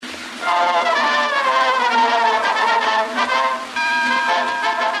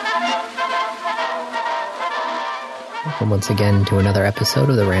welcome once again to another episode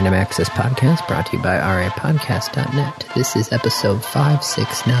of the Random Access Podcast, brought to you by rapodcast.net. This is episode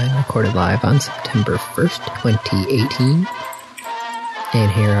 569, recorded live on September 1st, 2018.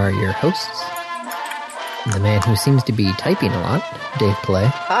 And here are your hosts. The man who seems to be typing a lot, Dave Play.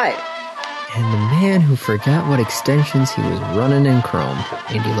 Hi. And the man who forgot what extensions he was running in Chrome,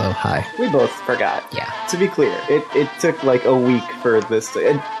 Andy Lowe. Hi. We both forgot. Yeah. To be clear, it took like a week for this.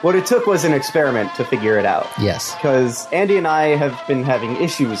 What it took was an experiment to figure it out. Yes. Because Andy and I have been having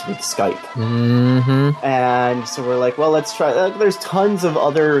issues with Skype. Mm-hmm. And so we're like, well, let's try. There's tons of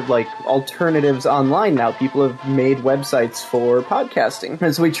other like alternatives online now. People have made websites for podcasting.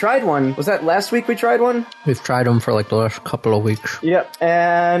 And so we tried one. Was that last week we tried one? We've tried them for like the last couple of weeks. Yep.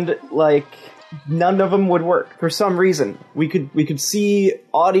 And like... none of them would work for some reason. We could see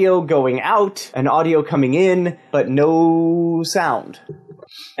audio going out and audio coming in, but no sound.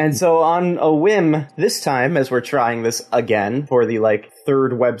 And so on a whim, this time, as we're trying this again for the like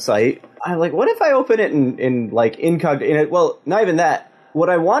third website, I'm like, what if I open it in like incognito? Well, not even that. What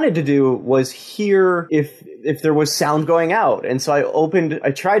I wanted to do was hear if there was sound going out. And so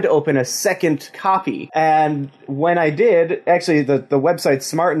I tried to open a second copy. And when I did, actually the website's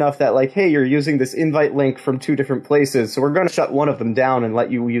smart enough that like, hey, you're using this invite link from two different places, so we're going to shut one of them down and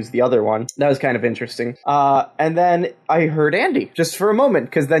let you use the other one. That was kind of interesting. And then I heard Andy just for a moment,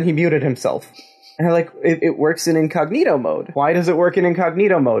 because then he muted himself. And I'm like, it works in incognito mode. Why does it work in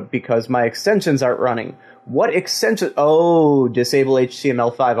incognito mode? Because my extensions aren't running. What extension? Oh, disable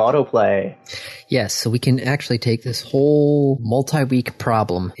HTML5 autoplay. Yes, so we can actually take this whole multi-week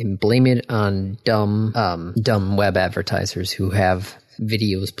problem and blame it on dumb web advertisers who have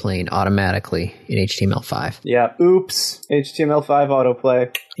videos playing automatically in HTML5. Yeah, oops. HTML5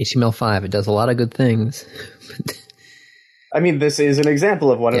 autoplay. HTML5, it does a lot of good things. I mean, this is an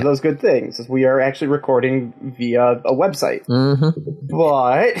example of one of those good things. We are actually recording via a website. Mm-hmm.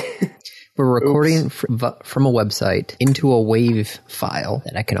 But... we're recording from a website into a WAV file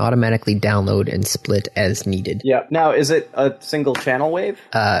that I can automatically download and split as needed. Yeah. Now, is it a single channel wave?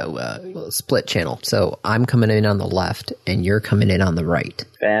 Split channel. So I'm coming in on the left and you're coming in on the right.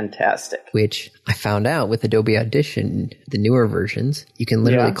 Fantastic. Which I found out with Adobe Audition, the newer versions, you can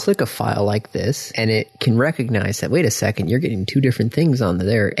literally click a file like this and it can recognize that, wait a second, you're getting two different things on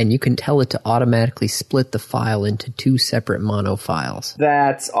there, and you can tell it to automatically split the file into two separate mono files.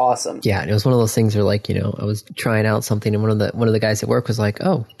 That's awesome. Yeah, and it was one of those things where, like, you know, I was trying out something and one of the guys at work was like,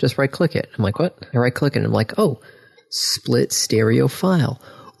 oh, just right click it. I'm like, what? I right click it and I'm like, oh, split stereo file.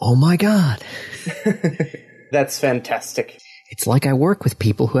 Oh my God. That's fantastic. It's like I work with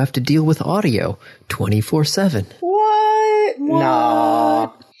people who have to deal with audio 24/7. What?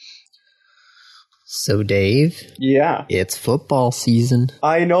 Nah. So, Dave. Yeah. It's football season.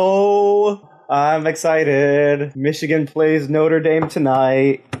 I know. I'm excited. Michigan plays Notre Dame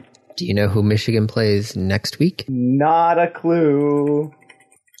tonight. Do you know who Michigan plays next week? Not a clue.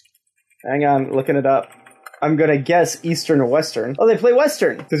 Hang on, looking it up. I'm going to guess Eastern or Western. Oh, they play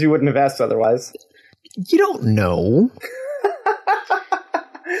Western, because you wouldn't have asked otherwise. You don't know.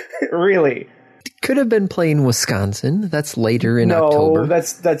 Really? Could have been playing Wisconsin. That's later in October. No,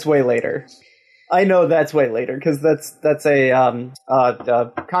 that's way later. I know that's way later, because that's a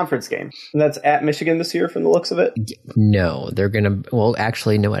conference game. And that's at Michigan this year from the looks of it? No, they're going to... Well,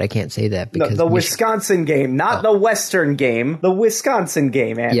 actually, no, I can't say that because... No, the Wisconsin game, not the Western game. The Wisconsin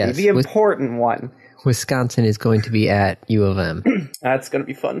game, Andy. Yes, the important one. Wisconsin is going to be at U of M. That's going to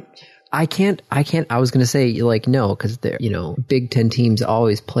be fun. I was going to say, like, no, because they're, you know, Big Ten teams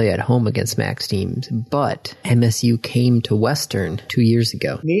always play at home against Max teams, but MSU came to Western 2 years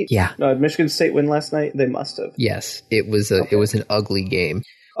ago. Neat. Yeah. Did Michigan State win last night? They must have. Yes. It was an ugly game.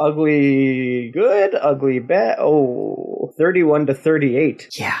 Ugly good, ugly bad. Oh, 31-38.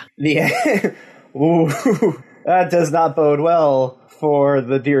 Yeah. Ooh, that does not bode well for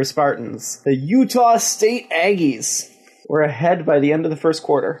the dear Spartans. The Utah State Aggies. We're ahead by the end of the first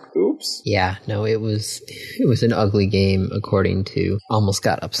quarter. Oops. Yeah, no, it was an ugly game, according to Almost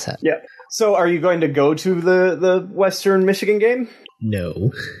Got Upset. Yeah. So are you going to go to the Western Michigan game?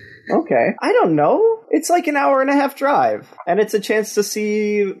 No. Okay. I don't know. It's like an hour and a half drive. And it's a chance to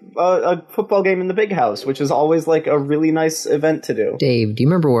see a football game in the big house, which is always like a really nice event to do. Dave, do you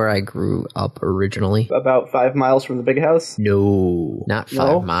remember where I grew up originally? About 5 miles from the big house? No, not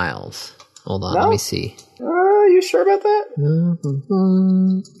 5 miles. Hold on, let me see. Are you sure about that?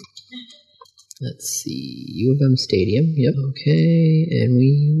 Let's see. U of M Stadium. Yep. Okay. And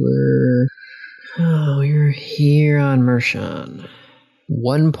we were here on Mershon.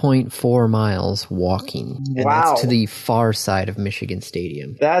 1.4 miles walking. And Wow. that's to the far side of Michigan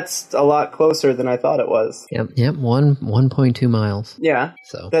Stadium. That's a lot closer than I thought it was. Yep, 1.2 miles. Yeah.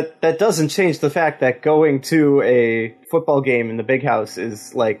 So That doesn't change the fact that going to a football game in the big house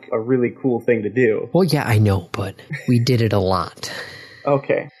is like a really cool thing to do. well, yeah, I know, but we did it a lot.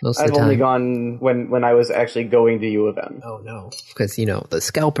 Okay. Most of I've the only time. gone when I was actually going to U of M. Oh no, because the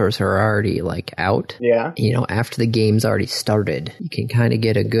scalpers are already like out. Yeah. After the game's already started, you can kind of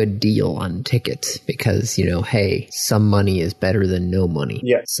get a good deal on tickets because, hey, some money is better than no money.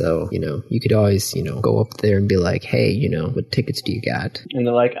 Yeah. So, you could always, go up there and be like, hey, what tickets do you got? And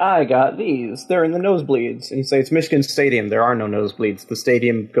they're like, I got these. They're in the nosebleeds. And you say, it's Michigan Stadium. There are no nosebleeds. The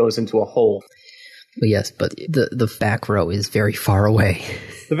stadium goes into a hole. Well, yes, but the back row is very far away.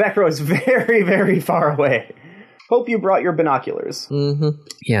 The back row is very, very far away. Hope you brought your binoculars. Mm-hmm.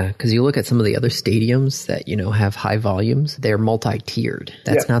 Yeah, because you look at some of the other stadiums that, have high volumes, they're multi-tiered.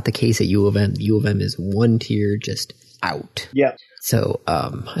 That's not the case at U of M. U of M is one tier just out. Yeah. So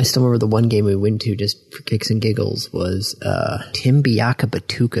I still remember the one game we went to just for kicks and giggles was Tim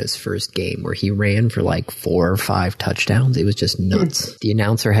Biakabatuka's first game where he ran for like 4 or 5 touchdowns. It was just nuts. The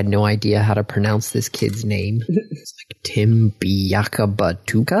announcer had no idea how to pronounce this kid's name. It's like Tim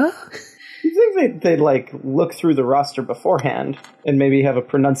Biakabatuka? You think they'd like look through the roster beforehand and maybe have a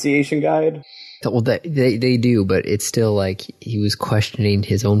pronunciation guide? Well, they do, but it's still like he was questioning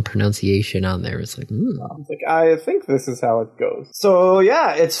his own pronunciation on there. It's like, It's like, I think this is how it goes. So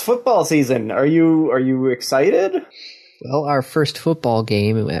yeah, it's football season. Are you excited? Well, our first football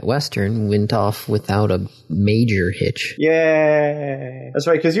game at Western went off without a major hitch. Yay! That's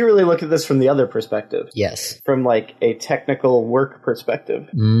right, because you really look at this from the other perspective. Yes. From like a technical work perspective.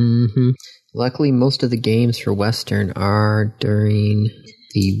 Mm-hmm. Luckily, most of the games for Western are during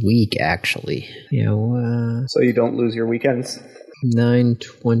the week, actually. So you don't lose your weekends.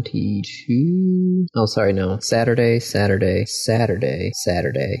 9:22. Oh, sorry, no. Saturday,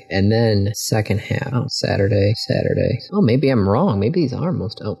 and then second half. Oh, Saturday. Oh, maybe I'm wrong. Maybe these are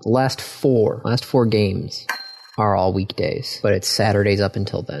most. Oh, the last four games are all weekdays, but it's Saturdays up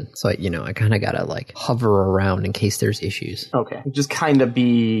until then. So, I kind of gotta like hover around in case there's issues. Okay. Just kind of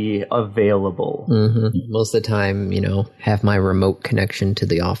be available. Mm-hmm. Most of the time, have my remote connection to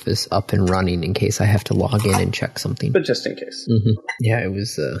the office up and running in case I have to log in and check something. But just in case. Mm-hmm. Yeah, it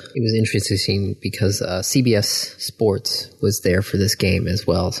was interesting because CBS Sports was there for this game as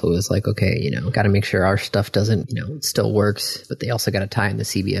well. So it was like, okay, got to make sure our stuff doesn't, it still works, but they also got to tie in the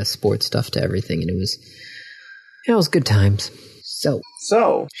CBS Sports stuff to everything. And it was good times. So,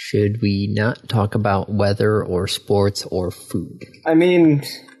 should we not talk about weather or sports or food? I mean,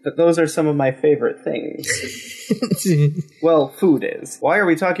 but those are some of my favorite things. Well, food is. Why are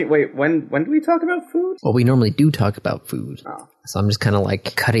we talking? Wait, when do we talk about food? Well, we normally do talk about food. Oh. So I'm just kind of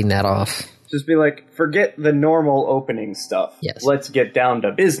like cutting that off. Just be like, forget the normal opening stuff. Yes. Let's get down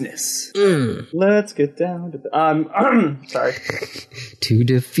to business. Let's get down to... sorry. To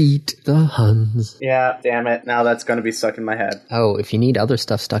defeat the Huns. Yeah, damn it. Now that's going to be stuck in my head. Oh, if you need other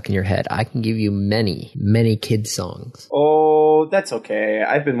stuff stuck in your head, I can give you many, many kids' songs. Oh, that's okay.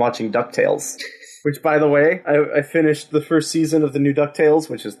 I've been watching DuckTales. Which, by the way, I finished the first season of the new DuckTales,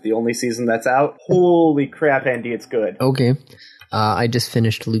 which is the only season that's out. Holy crap, Andy, it's good. Okay. I just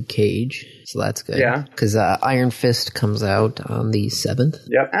finished Luke Cage, so that's good. Yeah. Because Iron Fist comes out on the 7th.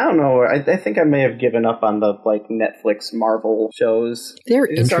 Yep. I don't know. I think I may have given up on the Netflix Marvel shows. They're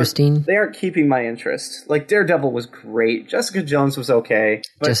interesting. They aren't keeping my interest. Like, Daredevil was great. Jessica Jones was okay.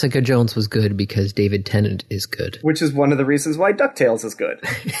 Jessica Jones was good because David Tennant is good. Which is one of the reasons why DuckTales is good.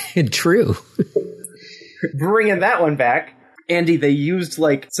 True. Bringing that one back. Andy, they used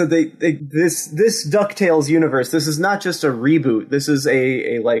this DuckTales universe. This is not just a reboot. This is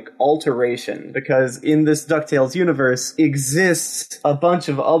a alteration, because in this DuckTales universe exists a bunch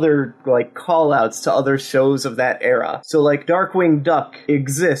of other call outs to other shows of that era. So Darkwing Duck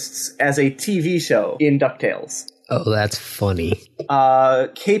exists as a TV show in DuckTales. Oh, that's funny.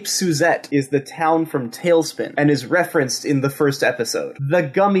 Cape Suzette is the town from TaleSpin and is referenced in the first episode. The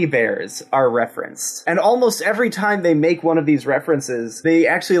Gummy Bears are referenced. And almost every time they make one of these references, they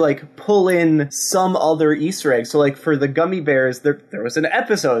actually pull in some other Easter egg. So for the Gummy Bears, there was an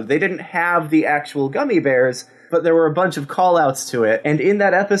episode. They didn't have the actual Gummy Bears, but there were a bunch of call-outs to it. And in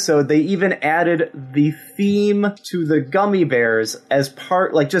that episode, they even added the theme to the Gummy Bears as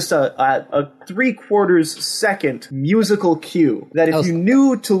part, just a 3/4 second important musical cue that if you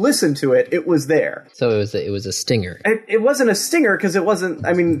knew to listen to it, it was there. So it was a stinger. It wasn't a stinger because it wasn't.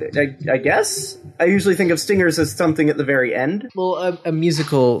 I mean, I guess I usually think of stingers as something at the very end. Well, a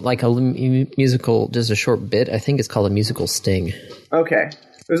musical, like a musical, just a short bit. I think it's called a musical sting. Okay,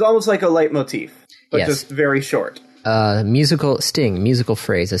 it was almost like a leitmotif, but Yes. just very short. Musical sting, musical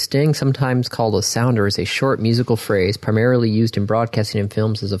phrase. A sting, sometimes called a sounder, is a short musical phrase primarily used in broadcasting and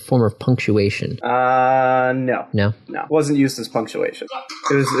films as a form of punctuation. No. No? No, it wasn't used as punctuation.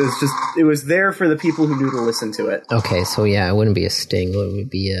 It was there for the people who knew to listen to it. Okay, so yeah, it wouldn't be a sting. What would it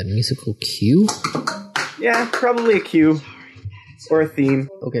be? A musical cue? Yeah, probably a cue or a theme.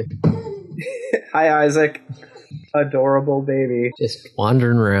 Okay. Hi, Isaac. Adorable baby. Just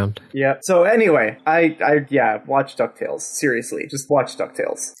wandering around. Yeah. So anyway, I watch DuckTales. Seriously, just watch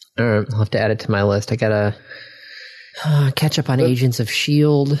DuckTales. Alright, I'll have to add it to my list. I gotta catch up on Agents of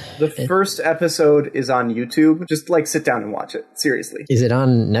S.H.I.E.L.D. The first episode is on YouTube. Just sit down and watch it. Seriously. Is it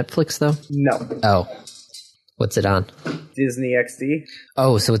on Netflix though? No. Oh. What's it on? Disney XD.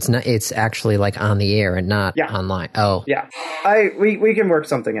 Oh, so it's actually on the air and not online. Oh. Yeah. We can work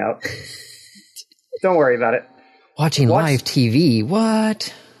something out. Don't worry about it. Watch live TV.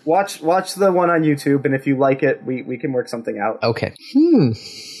 What? Watch the one on YouTube, and if you like it, we can work something out. Okay. You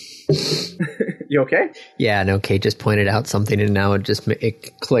okay? Yeah, no, Kate just pointed out something, and now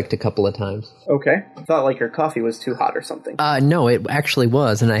it clicked a couple of times. Okay. I thought your coffee was too hot or something. No, it actually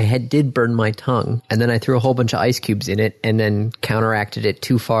was, and I did burn my tongue, and then I threw a whole bunch of ice cubes in it, and then counteracted it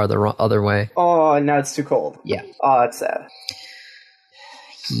too far the other way. Oh, and now it's too cold. Yeah. Oh, that's sad.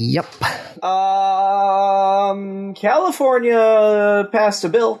 Yep. California passed a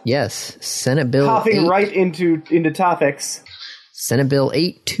bill. Yes, Senate Bill. Hopping right into topics. Senate Bill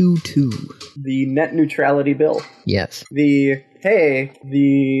 822. The net neutrality bill. Yes. The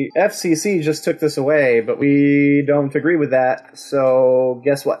FCC just took this away, but we don't agree with that. So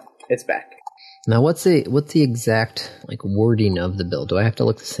guess what? It's back. Now, what's the exact wording of the bill? Do I have to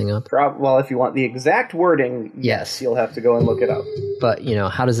look this thing up? Well, if you want the exact wording, yes, you'll have to go and look it up. But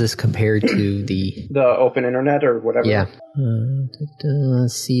how does this compare to the open internet or whatever? Yeah.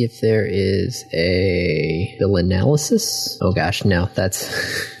 Let's see if there is a bill analysis. Oh gosh, no, that's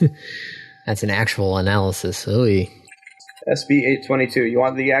that's an actual analysis. Oy. SB 822. You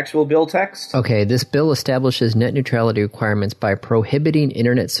want the actual bill text? Okay, this bill establishes net neutrality requirements by prohibiting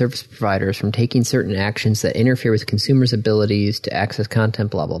internet service providers from taking certain actions that interfere with consumers' abilities to access content,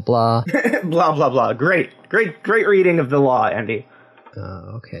 blah, blah, blah. Blah, blah, blah. Great reading of the law, Andy.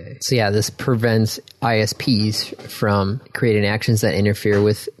 Okay. So yeah, this prevents ISPs from creating actions that interfere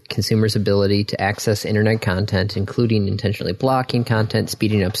with consumers' ability to access internet content, including intentionally blocking content,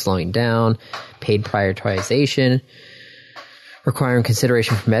 speeding up, slowing down, paid prioritization, requiring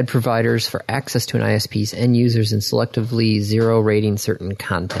consideration from ad providers for access to an ISP's end users, and selectively zero rating certain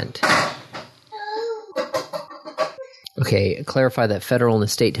content. Okay, clarify that federal and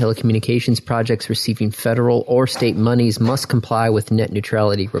state telecommunications projects receiving federal or state monies must comply with net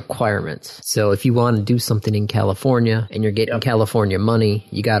neutrality requirements. So if you want to do something in California and you're getting California money,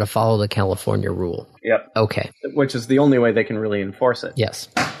 you got to follow the California rule. Yep. Okay. Which is the only way they can really enforce it. Yes.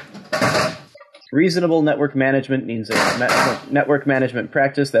 Reasonable network management means a network management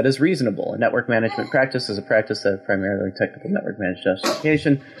practice that is reasonable. A network management practice is a practice that primarily technical network management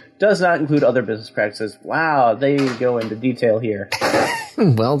justification does not include other business practices. Wow, they go into detail here.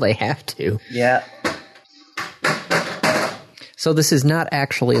 Well, they have to. Yeah. So this is not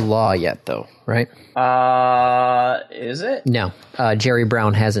actually law yet, though, right? Is it? No. Jerry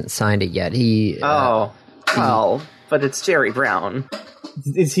Brown hasn't signed it yet. But it's Jerry Brown.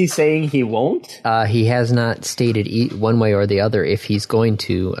 Is he saying he won't? He has not stated one way or the other if he's going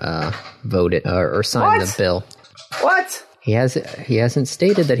to vote it or sign the bill. What? He hasn't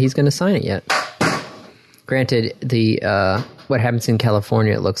stated that he's going to sign it yet. Granted, what happens in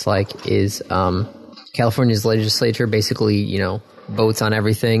California, it looks like, is California's legislature basically, votes on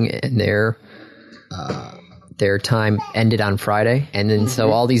everything, and their time ended on Friday, and then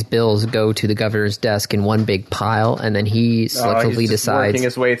so all these bills go to the governor's desk in one big pile, and then he selectively decides, working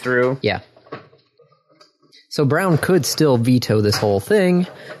his way through. Yeah. So Brown could still veto this whole thing,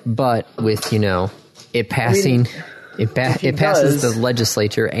 but with it passing, it passes the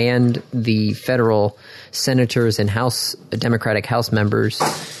legislature and the federal senators and Democratic House members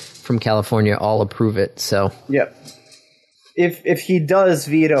from California all approve it. So yep. If he does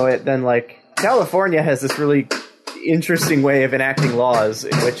veto it, then California has this really interesting way of enacting laws,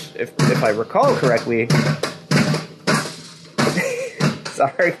 in which, if I recall correctly,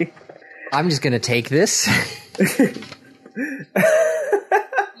 sorry, I'm just going to take this.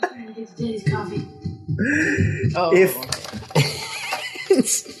 If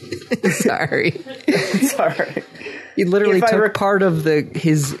Sorry. sorry, He literally If I took part of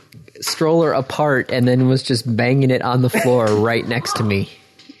his stroller apart and then was just banging it on the floor right next to me.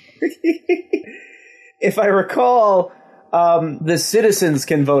 if I recall, the citizens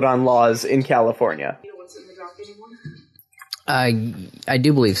can vote on laws in California. I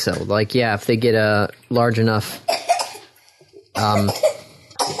do believe so. Like, yeah, if they get a large enough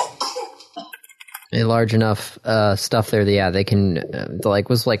stuff there, yeah, they can,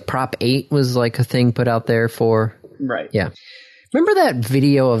 was Prop 8 was like a thing put out there for, Right. yeah. Remember that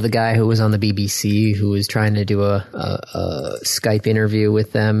video of the guy who was on the BBC who was trying to do a Skype interview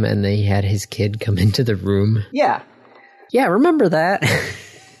with them, and they had his kid come into the room? Yeah. Yeah, remember that?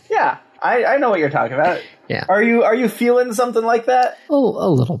 Yeah. I know what you're talking about. Yeah. Are you feeling something like that? Oh, a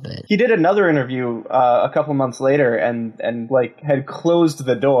little bit. He did another interview a couple months later and had closed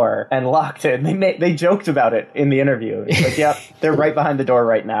the door and locked it. And they joked about it in the interview. It's like, yep, they're right behind the door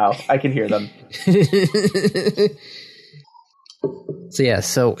right now. I can hear them.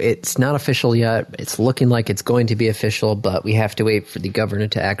 So it's not official yet. It's looking like it's going to be official, but we have to wait for the governor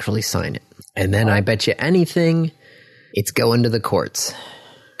to actually sign it. And then I bet you anything, it's going to the courts.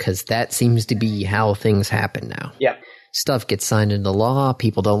 Because that seems to be how things happen now. Yeah. Stuff gets signed into law,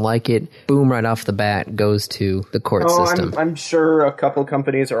 people don't like it, boom, right off the bat, goes to the court system. I'm sure a couple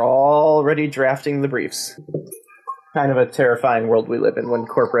companies are already drafting the briefs. Kind of a terrifying world we live in when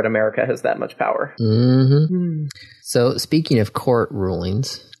corporate America has that much power. Mm-hmm. So, speaking of court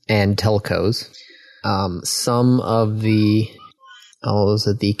rulings and telcos, some of the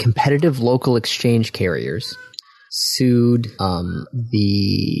competitive local exchange carriers sued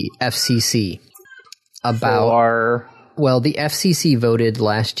the FCC about... the FCC voted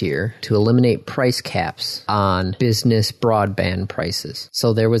last year to eliminate price caps on business broadband prices.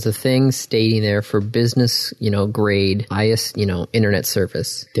 So there was a thing stating there for business, grade, internet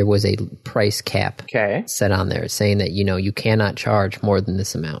service. There was a price cap set on there saying that, you cannot charge more than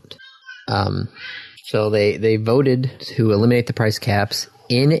this amount. So they voted to eliminate the price caps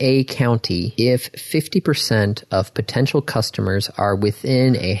in a county if 50% of potential customers are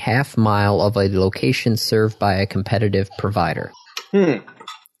within a half mile of a location served by a competitive provider.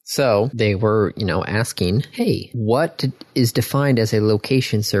 So they were, asking, hey, what is defined as a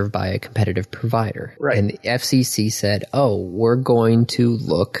location served by a competitive provider? Right. And the FCC said, we're going to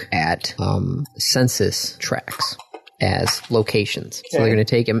look at census tracts as locations. Okay. So they're going to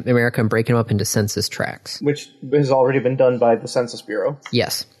take America and break them up into census tracts. Which has already been done by the Census Bureau.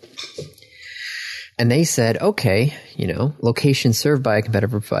 Yes. And they said, okay, location served by a competitive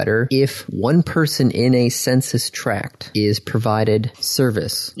provider, if one person in a census tract is provided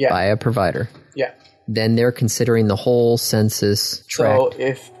service by a provider, then they're considering the whole census tract.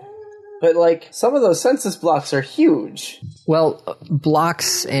 But some of those census blocks are huge. Well,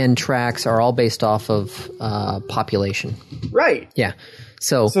 blocks and tracts are all based off of population. Right. Yeah.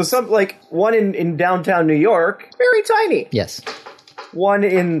 So some one in downtown New York, very tiny. Yes. One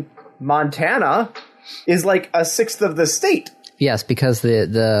in Montana is a sixth of the state. Yes, because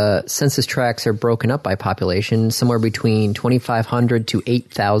the census tracts are broken up by population, somewhere between 2,500 to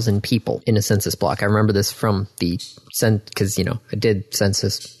 8,000 people in a census block. I remember this from because, I did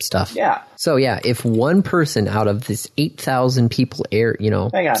census stuff. Yeah. So, yeah, if one person out of this 8,000 people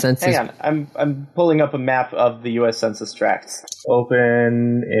census... Hang on. I'm pulling up a map of the U.S. Census tracts.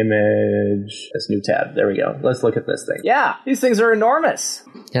 Open image. This new tab. There we go. Let's look at this thing. Yeah, these things are enormous.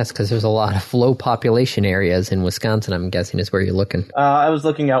 Yes, because there's a lot of low population areas in Wisconsin, I'm guessing, is where you're looking. I was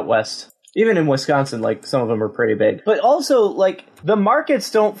looking out west. Even in Wisconsin, some of them are pretty big. But also, the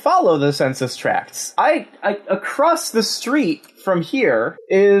markets don't follow the census tracts. Across the street from here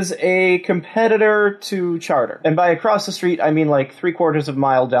is a competitor to Charter. And by across the street, I mean 3/4 of a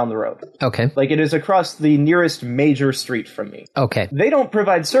mile down the road. Okay. It is across the nearest major street from me. Okay. They don't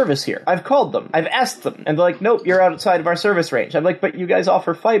provide service here. I've called them. I've asked them. And they're like, nope, you're outside of our service range. I'm like, but you guys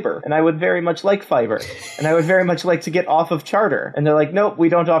offer fiber. And I would very much like fiber. And I would very much like to get off of Charter. And they're like, nope, we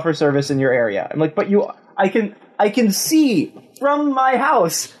don't offer service in your area. I'm like, but I can see from my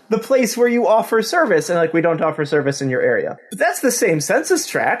house the place where you offer service, and we don't offer service in your area. But that's the same census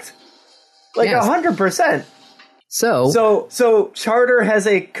tract, 100%. So Charter has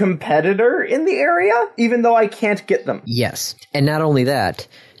a competitor in the area, even though I can't get them. Yes, and not only that,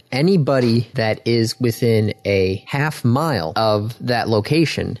 anybody that is within a half mile of that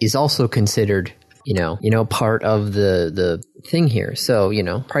location is also considered, part of the thing here. So,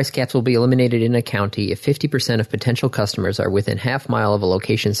 price caps will be eliminated in a county if 50% of potential customers are within half mile of a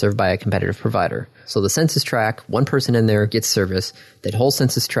location served by a competitive provider. So the census tract, one person in there gets service. That whole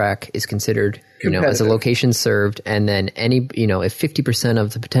census tract is considered, as a location served. And then if 50%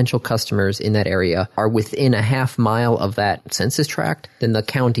 of the potential customers in that area are within a half mile of that census tract, then the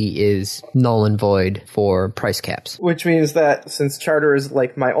county is null and void for price caps. Which means that since Charter is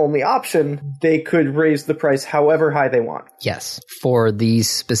like my only option, they could raise the price however high they want. Yes, for these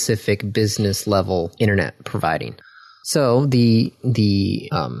specific business level internet providing. So the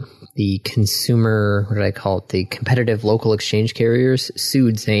consumer, what did I call it? The competitive local exchange carriers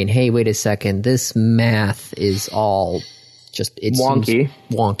sued, saying, "Hey, wait a second, this math is all just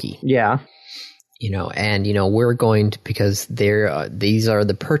wonky." Yeah. We're going to, because these are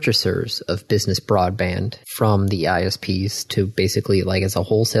the purchasers of business broadband from the ISPs to basically like as a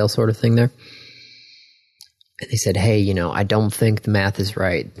wholesale sort of thing there. And they said, hey, I don't think the math is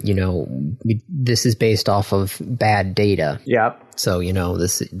right. This is based off of bad data. Yep. So,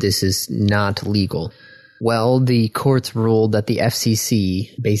 this is not legal. Well, the courts ruled that the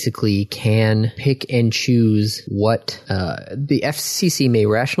FCC basically can pick and choose the FCC may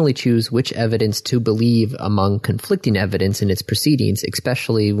rationally choose which evidence to believe among conflicting evidence in its proceedings,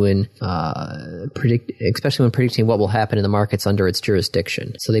 especially when predicting what will happen in the markets under its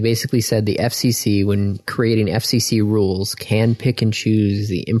jurisdiction. So they basically said the FCC, when creating FCC rules, can pick and choose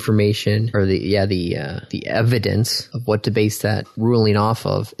the information or the evidence of what to base that ruling off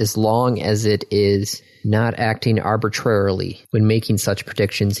of, as long as it is not acting arbitrarily when making such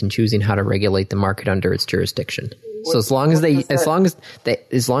predictions and choosing how to regulate the market under its jurisdiction. So as long as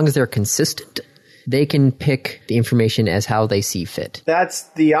they're consistent, they can pick the information as how they see fit. That's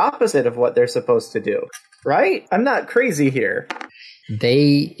the opposite of what they're supposed to do, right? I'm not crazy here.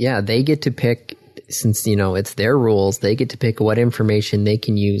 They get to pick, since it's their rules, they get to pick what information they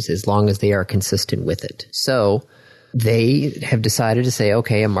can use as long as they are consistent with it. So they have decided to say,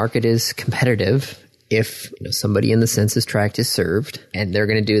 okay, a market is competitive if somebody in the census tract is served, and they're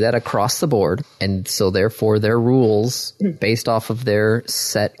going to do that across the board, and so therefore their rules based off of their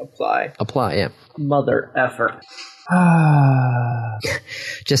set apply. Yeah. Mother effer.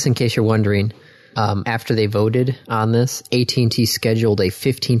 Just in case you're wondering, after they voted on this, AT&T scheduled a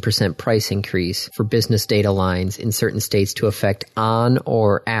 15% price increase for business data lines in certain states to affect on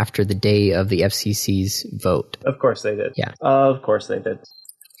or after the day of the FCC's vote. Of course they did. Yeah. Of course they did.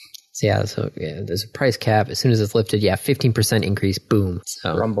 So there's a price cap. As soon as it's lifted, 15% increase, boom.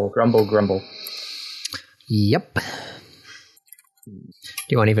 So. Grumble, grumble, grumble. Yep. Do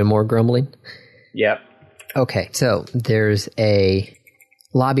you want even more grumbling? Yep. Okay, so there's a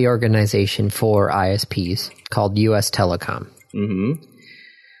lobby organization for ISPs called US Telecom. Mm-hmm.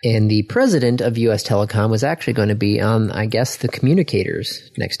 And the president of US Telecom was actually going to be on, I guess, the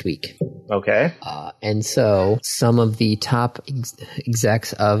Communicators next week. Okay. And so some of the top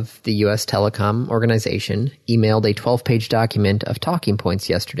execs of the US Telecom organization emailed a 12-page document of talking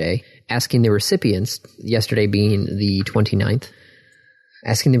points yesterday, asking the recipients, yesterday being the 29th,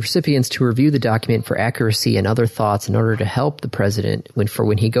 asking the recipients to review the document for accuracy and other thoughts in order to help the president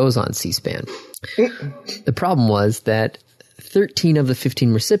when he goes on C-SPAN. The problem was that 13 of the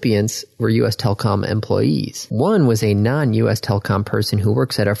 15 recipients were U.S. Telecom employees. One was a non-U.S. Telecom person who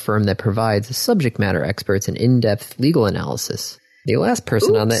works at a firm that provides subject matter experts and in-depth legal analysis. The last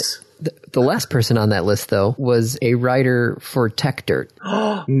person on that list, though, was a writer for TechDirt.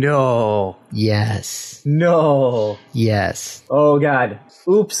 No. Yes. No. Yes. Oh, God.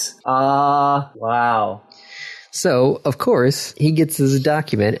 Oops. Wow. So, of course, he gets his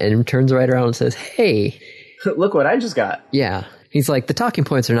document and turns right around and says, hey, look what I just got. Yeah. He's like, the talking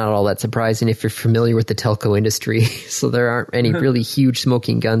points are not all that surprising if you're familiar with the telco industry, so there aren't any really huge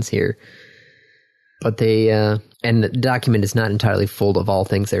smoking guns here. But they, and the document is not entirely full of all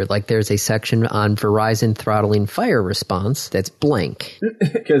things there. Like, there's a section on Verizon throttling fire response that's blank.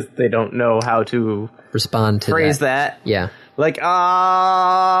 Because they don't know how to respond to phrase that. Yeah. Like,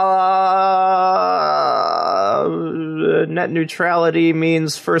 net neutrality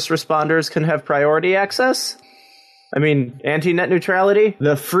means first responders can have priority access? I mean, anti-net neutrality?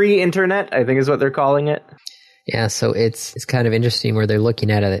 The free internet, I think is what they're calling it. Yeah, so it's kind of interesting where they're looking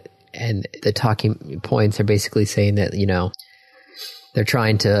at it, and the talking points are basically saying that, they're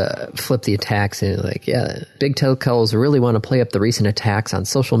trying to flip the attacks and big telcos really want to play up the recent attacks on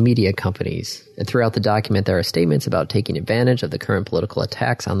social media companies. And throughout the document, there are statements about taking advantage of the current political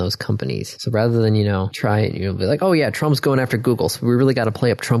attacks on those companies. So rather than, try and, be like, oh yeah, Trump's going after Google, so we really got to play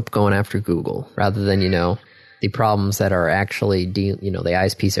up Trump going after Google, rather than, the problems that are actually, the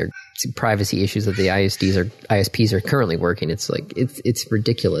ISPs are privacy issues that the ISPs are currently working. It's like, it's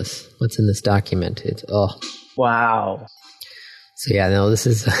ridiculous what's in this document. Wow. So yeah, no, this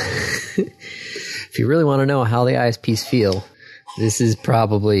is, if you really want to know how the ISPs feel, this is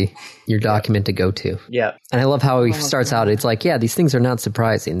probably your document to go to. Yeah. And I love how he starts out. It's like, yeah, these things are not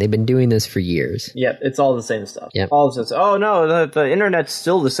surprising. They've been doing this for years. Yep, it's all the same stuff. Yep. All of this. Oh no, the internet's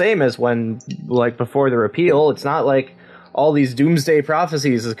still the same as when, like, before the repeal. It's not like all these doomsday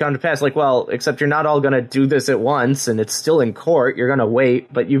prophecies has come to pass. Like, well, except you're not all going to do this at once, and it's still in court. You're going to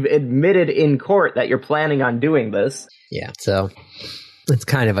wait, but you've admitted in court that you're planning on doing this. Yeah. So it's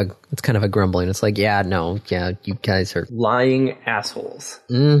kind of a grumbling. It's like, yeah, you guys are lying assholes.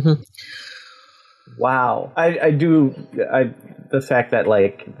 Mm-hmm. Wow. The fact that,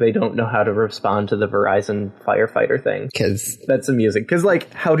 like, they don't know how to respond to the Verizon firefighter thing. Because that's amusing. Because,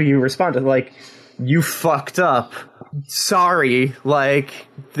 like, how do you respond to, like, you fucked up. Sorry. Like,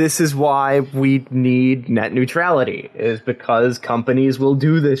 this is why we need net neutrality, is because companies will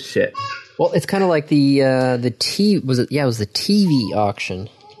do this shit. Well, it's kind of like the TV auction,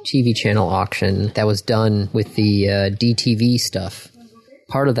 TV channel auction that was done with the DTV stuff.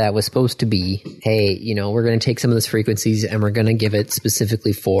 Part of that was supposed to be, hey, we're going to take some of those frequencies and we're going to give it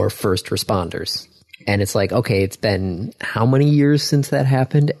specifically for first responders. And it's like, okay, it's been how many years since that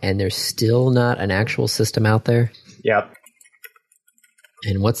happened, and there's still not an actual system out there? Yep.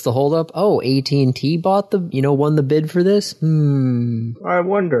 And what's the holdup? Oh, AT&T won the bid for this? I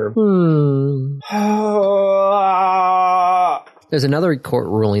wonder. There's another court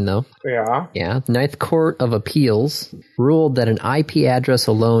ruling, though. Yeah? Yeah. The Ninth Court of Appeals ruled that an IP address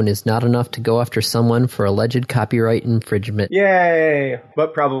alone is not enough to go after someone for alleged copyright infringement. Yay!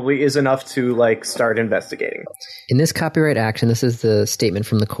 But probably is enough to, like, start investigating. In this copyright action, this is the statement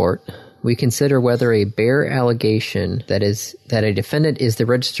from the court, we consider whether a bare allegation that a defendant is the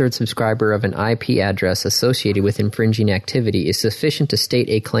registered subscriber of an IP address associated with infringing activity is sufficient to state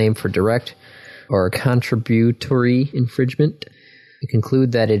a claim for direct or contributory infringement. We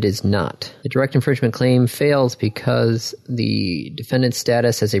conclude that it is not. The direct infringement claim fails because the defendant's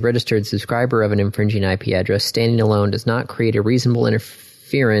status as a registered subscriber of an infringing IP address standing alone does not create a reasonable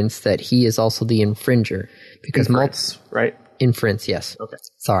inference that he is also the infringer. Because right? Inference, yes. Okay.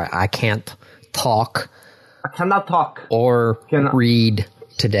 Sorry, I can't talk. I cannot talk. Or read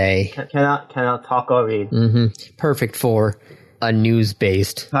today. Cannot talk or read. Mm-hmm. Perfect for a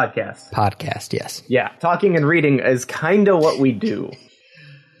news-based podcast, yes. Yeah, talking and reading is kind of what we do.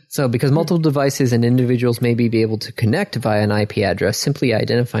 So, because multiple devices and individuals may be able to connect via an IP address, simply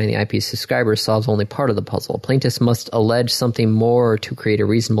identifying the IP subscriber solves only part of the puzzle. Plaintiffs must allege something more to create a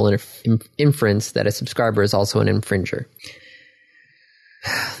reasonable inference that a subscriber is also an infringer.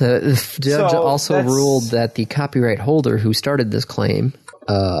 The judge also ruled that the copyright holder who started this claim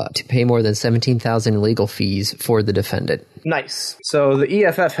to pay more than $17,000 in legal fees for the defendant. Nice. So the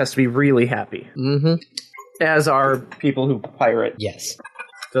EFF has to be really happy. Mm-hmm. As are people who pirate. Yes.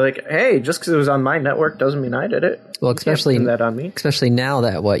 They're like, hey, just because it was on my network doesn't mean I did it. Well, especially that on me. Especially now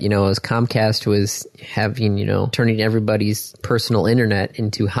that as Comcast was having, turning everybody's personal internet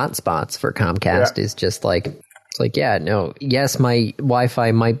into hotspots for Comcast is just like, it's like, yes, my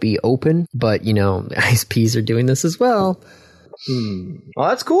Wi-Fi might be open, but ISPs are doing this as well. Well,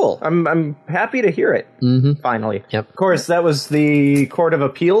 that's cool. I'm happy to hear it. Mm-hmm. Finally. Yep. Of course, that was the Court of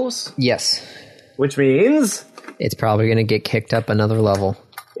Appeals. Yes. Which means it's probably going to get kicked up another level.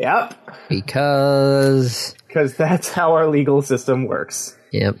 Yep. Because that's how our legal system works.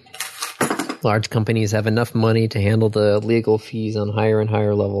 Yep. Large companies have enough money to handle the legal fees on higher and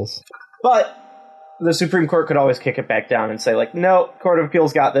higher levels. But the Supreme Court could always kick it back down and say, like, no, Court of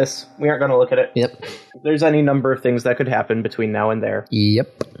Appeals got this. We aren't going to look at it. Yep. There's any number of things that could happen between now and there.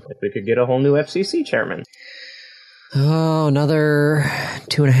 Yep. If we could get a whole new FCC chairman. Oh, another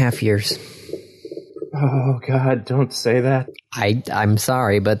 2.5 years. Oh, God, don't say that. I'm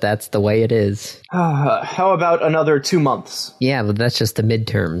sorry, but that's the way it is. How about another 2 months? Yeah, but that's just the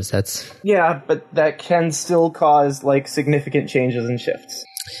midterms. Yeah, but that can still cause, like, significant changes and shifts.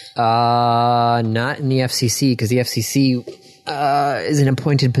 Not in the FCC, because the FCC is an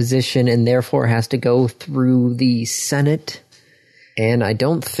appointed position and therefore has to go through the Senate. And I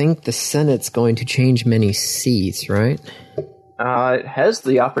don't think the Senate's going to change many seats, right? It has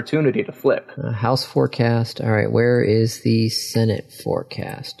the opportunity to flip. House forecast. All right, where is the Senate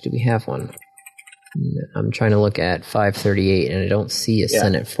forecast? Do we have one? I'm trying to look at 538, and I don't see a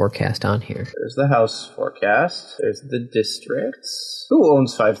Senate forecast on here. There's the House forecast. There's the districts. Who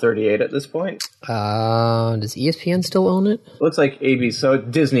owns 538 at this point? Does ESPN still own it? Looks like ABC. So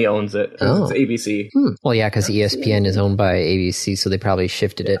Disney owns it. Oh. It's ABC. Well, yeah, because ESPN is owned by ABC, so they probably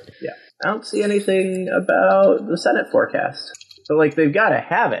shifted it. Yeah. I don't see anything about the Senate forecast. So, like, they've got to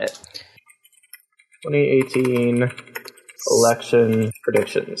have it. 2018 election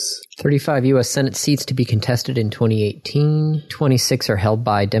predictions. 35 U.S. Senate seats to be contested in 2018. 26 are held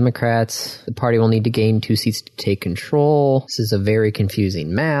by Democrats. The party will need to gain 2 seats to take control. This is a very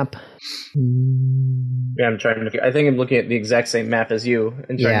confusing map. Yeah, I think I'm looking at the exact same map as you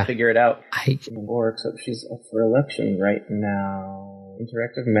and trying to figure it out. Or except she's up for election right now.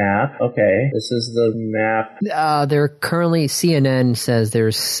 Interactive map. Okay, this is the map. There currently, CNN says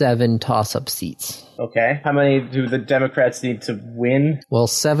there's 7 toss-up seats. Okay. How many do the Democrats need to win? Well,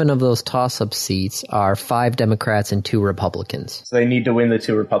 7 of those toss-up seats are 5 Democrats and 2 Republicans. So they need to win the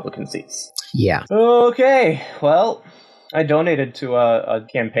 2 Republican seats. Yeah. Okay, well, I donated to a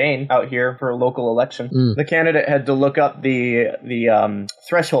campaign out here for a local election. The candidate had to look up the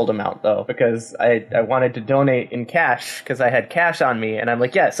threshold amount, though, because I wanted to donate in cash, because I had cash on me, and I'm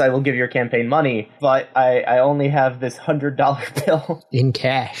like, yes, I will give your campaign money, but I only have this $100 bill. In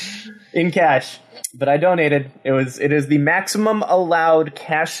cash. In cash. But I donated. It is the maximum allowed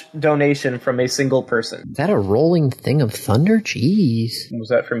cash donation from a single person. Is that a rolling thing of thunder? Jeez. Was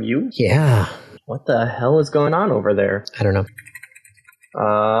that from you? Yeah. What the hell is going on over there? I don't know.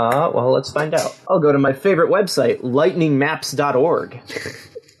 Well, let's find out. I'll go to my favorite website, lightningmaps.org.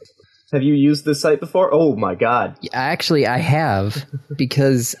 Have you used this site before? Oh my god. Actually, I have,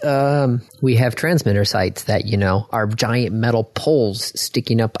 because we have transmitter sites that, are giant metal poles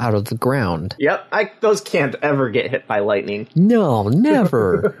sticking up out of the ground. Yep, those can't ever get hit by lightning. No,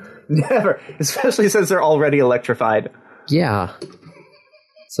 never. Never, especially since they're already electrified. Yeah.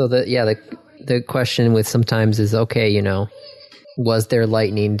 So the question with sometimes is, okay, was there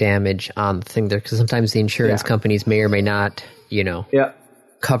lightning damage on the thing there? Because sometimes the insurance companies may or may not,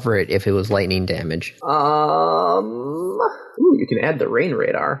 cover it if it was lightning damage. You can add the rain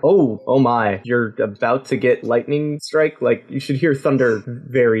radar. Oh my. You're about to get lightning strike? Like, you should hear thunder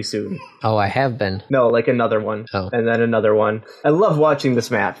very soon. Oh, I have been. No, like another one. Oh. And then another one. I love watching this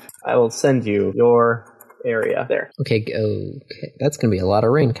map. I will send you your area there. Okay. That's going to be a lot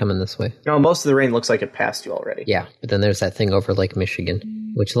of rain coming this way. No, most of the rain looks like it passed you already. Yeah, but then there's that thing over Lake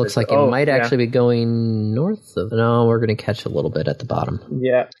Michigan, which looks like it might actually be going north of... No, we're going to catch a little bit at the bottom.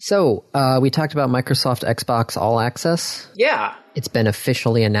 Yeah. So, we talked about Microsoft Xbox All Access. Yeah. It's been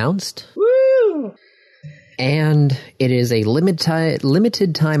officially announced. Woo! And it is a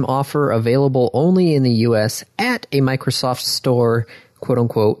limited time offer available only in the U.S. at a Microsoft store,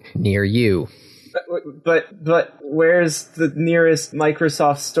 quote-unquote, near you. But where's the nearest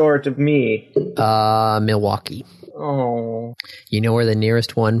Microsoft store to me? Milwaukee. Oh. You know where the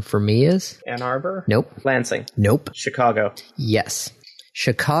nearest one for me is? Ann Arbor? Nope. Lansing? Nope. Chicago? Yes.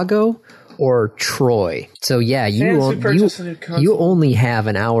 Chicago or Troy. So yeah, you only have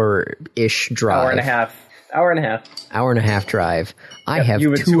an hour-ish drive. Hour and a half. Hour and a half drive. I have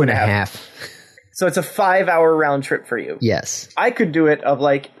 2.5. So it's a 5-hour round trip for you. Yes. I could do it of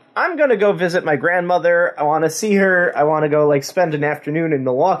like, I'm going to go visit my grandmother. I want to see her. I want to go like spend an afternoon in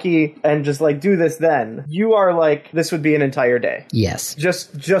Milwaukee and just like do this then. You are like, this would be an entire day. Yes.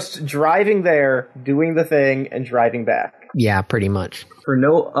 Just driving there, doing the thing, and driving back. Yeah, pretty much. For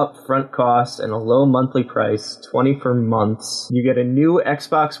no upfront cost and a low monthly price, $20 per month, you get a new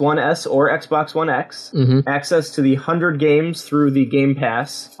Xbox One S or Xbox One X, access to the 100 games through the Game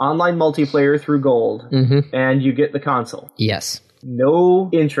Pass, online multiplayer through Gold, and you get the console. Yes. No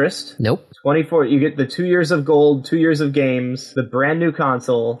interest. Nope. 24, you get the 2 years of Gold, 2 years of games, the brand new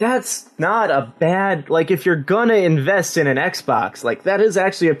console. That's not a bad, like, if you're gonna invest in an Xbox, like, that is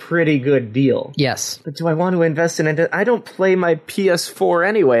actually a pretty good deal. Yes. But do I want to invest in it? I don't play my PS4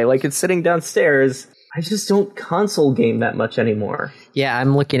 anyway, like, it's sitting downstairs. I just don't console game that much anymore. Yeah,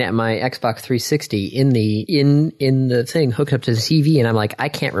 I'm looking at my Xbox 360 in the thing hooked up to the TV, and I'm like, I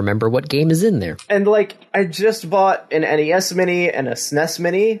can't remember what game is in there. And like, I just bought an NES Mini and a SNES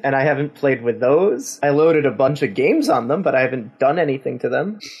Mini, and I haven't played with those. I loaded a bunch of games on them, but I haven't done anything to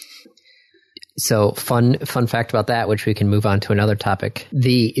them. So, fun fact about that, which we can move on to another topic.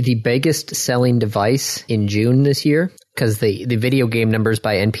 The biggest selling device in June this year, because the video game numbers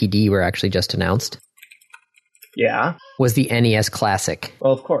by NPD were actually just announced. Yeah. Was the NES Classic.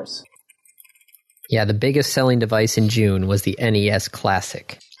 Well, of course. Yeah, the biggest selling device in June was the NES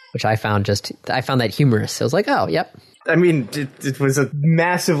Classic, which I found that humorous. I was like, oh, yep. I mean, it was a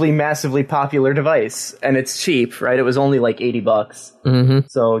massively, massively popular device, and it's cheap, right? It was only like $80. Mm-hmm.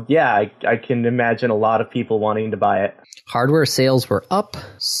 So yeah, I can imagine a lot of people wanting to buy it. Hardware sales were up,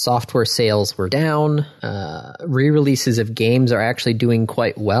 software sales were down. Re-releases of games are actually doing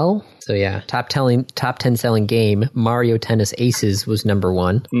quite well. So yeah, top 10 selling game, Mario Tennis Aces was number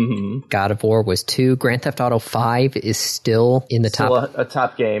 1. Mm-hmm. God of War was 2. Grand Theft Auto 5 is still in the top. A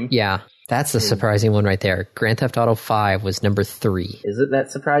top game. Yeah, that's the surprising one right there. Grand Theft Auto 5 was number 3. Is it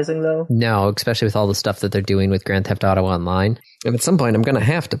that surprising though? No, especially with all the stuff that they're doing with Grand Theft Auto Online. And at some point, I'm going to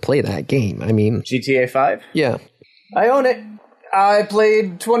have to play that game. I mean, GTA 5? Yeah. I own it. I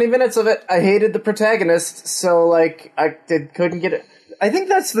played 20 minutes of it. I hated the protagonist, so like couldn't get it. I think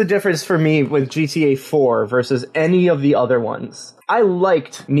that's the difference for me with GTA 4 versus any of the other ones. I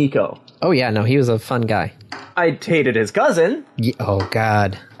liked Nico. Oh yeah, no, he was a fun guy. I hated his cousin. Oh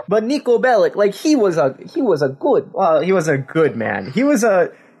God. But Nico Bellic, like he was a good man. He was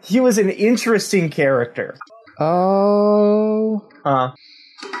an interesting character. Oh.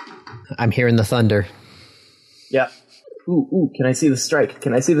 I'm hearing the thunder. Yeah. Ooh, can I see the strike?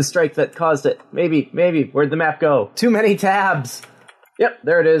 Can I see the strike that caused it? Maybe. Where'd the map go? Too many tabs. Yep,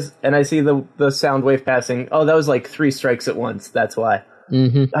 there it is. And I see the sound wave passing. Oh, that was like 3 strikes at once. That's why.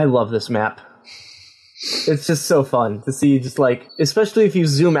 Mm-hmm. I love this map. It's just so fun to see, just like, especially if you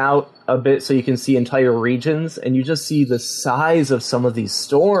zoom out a bit so you can see entire regions and you just see the size of some of these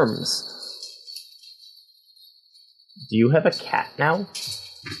storms. Do you have a cat now?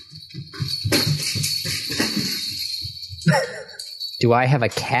 Do I have a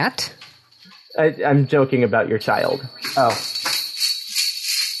cat? I'm joking about your child. Oh.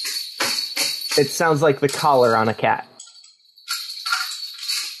 It sounds like the collar on a cat.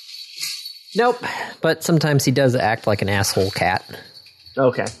 Nope, but sometimes he does act like an asshole cat.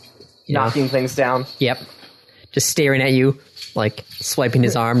 Okay. You know? Knocking things down. Yep. Just staring at you, like swiping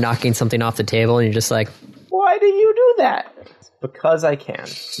his arm, knocking something off the table, and you're just like, why do you do that? Because I can.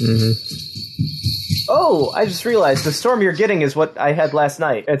 Mm-hmm. Oh, I just realized the storm you're getting is what I had last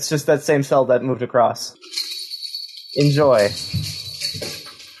night. It's just that same cell that moved across. Enjoy.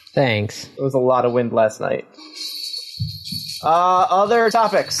 Thanks. There was a lot of wind last night. Other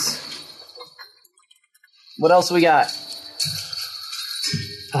topics. What else we got?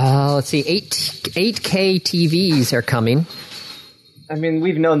 Let's see. 8K TVs are coming. I mean,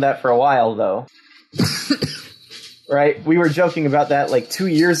 we've known that for a while, though. Right? We were joking about that like 2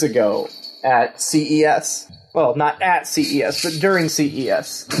 years ago at CES. Well, not at CES, but during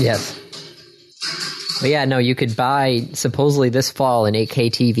CES. Yes. But yeah, no, you could buy supposedly this fall an 8K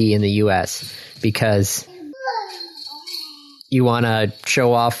TV in the US because you want to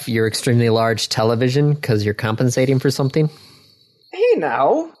show off your extremely large television because you're compensating for something. Hey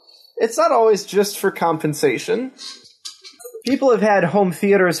now, it's not always just for compensation. People have had home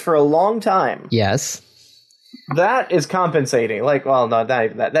theaters for a long time. Yes. That is compensating. Like, well, no, not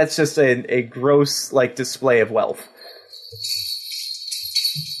even that. That's just a gross, like, display of wealth.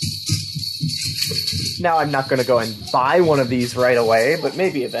 Now, I'm not going to go and buy one of these right away, but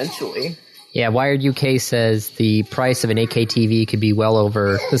maybe eventually. Yeah, Wired UK says the price of an 8K TV could be well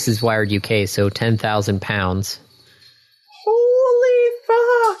over, this is Wired UK, so £10,000. Holy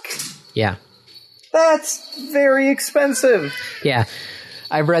fuck! Yeah. That's very expensive. Yeah.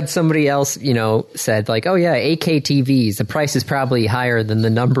 I've read somebody else, said like, oh yeah, 8K TVs, the price is probably higher than the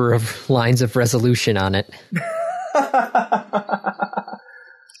number of lines of resolution on it.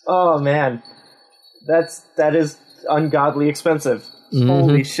 Oh man. That is ungodly expensive. Mm-hmm.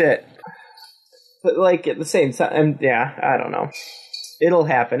 Holy shit. But like at the same time, yeah, I don't know. It'll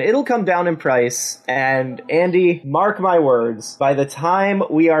happen. It'll come down in price, and Andy, mark my words, by the time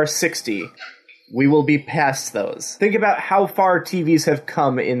we are 60, we will be past those. Think about how far TVs have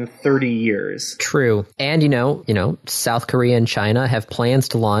come in 30 years. True. And, South Korea and China have plans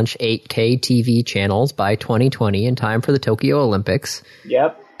to launch 8K TV channels by 2020 in time for the Tokyo Olympics.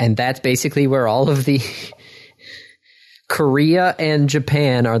 Yep. And that's basically where all of the... Korea and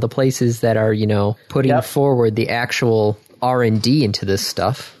Japan are the places that are, putting forward the actual R&D into this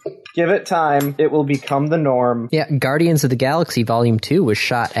stuff. Give it time. It will become the norm. Yeah, Guardians of the Galaxy Volume 2 was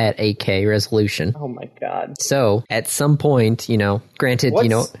shot at 8K resolution. Oh my god. So, at some point, granted,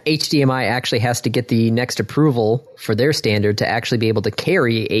 HDMI actually has to get the next approval for their standard to actually be able to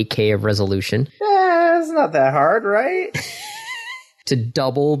carry 8K of resolution. It's not that hard, right? To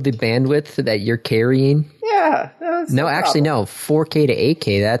double the bandwidth that you're carrying. Yeah. No, actually, no. 4K to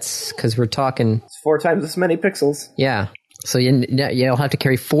 8K, that's because we're talking... It's 4 times as many pixels. Yeah. So you'll have to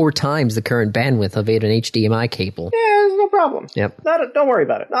carry 4 times the current bandwidth of an HDMI cable. Yeah, there's no problem problem. Yep. Don't worry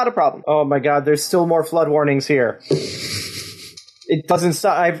about it. Not a problem. Oh my god, there's still more flood warnings here. It doesn't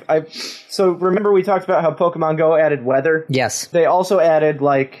stop. So remember we talked about how Pokemon Go added weather? Yes. They also added,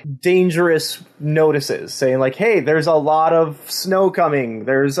 like, dangerous notices, saying, like, hey, there's a lot of snow coming.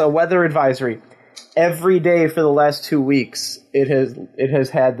 There's a weather advisory. Every day for the last 2 weeks, it has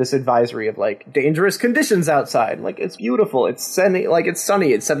had this advisory of, like, dangerous conditions outside. Like, it's beautiful. It's sunny. Like, it's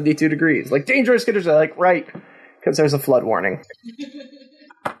sunny. It's 72 degrees. Like, dangerous conditions. Like, right, because there's a flood warning.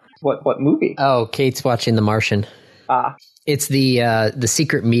 What movie? Oh, Kate's watching The Martian. Ah. It's the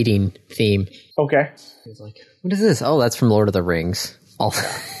secret meeting theme. Okay. He's like, what is this? Oh, that's from Lord of the Rings.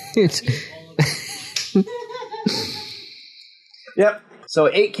 Yep. So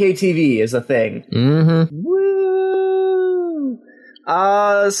 8K TV is a thing. Mm-hmm. Woo!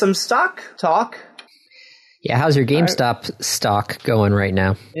 Some stock talk. Yeah, how's your GameStop stock going right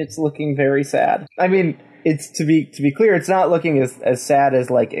now? It's looking very sad. I mean, it's to be clear, it's not looking as sad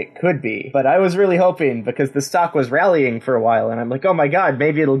as like it could be. But I was really hoping, because the stock was rallying for a while, and I'm like, oh my god,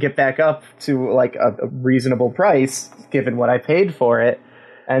 maybe it'll get back up to like a reasonable price given what I paid for it.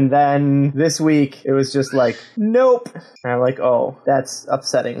 And then this week, it was just like, nope. And I'm like, oh, that's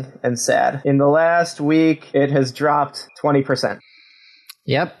upsetting and sad. In the last week, it has dropped 20%.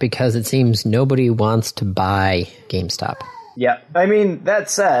 Yep, because it seems nobody wants to buy GameStop. Yeah. I mean, that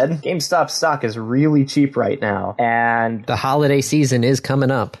said, GameStop stock is really cheap right now. And the holiday season is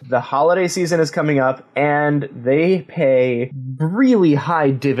coming up. The holiday season is coming up, and they pay really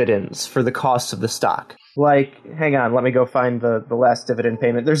high dividends for the cost of the stock. Like, hang on, let me go find the last dividend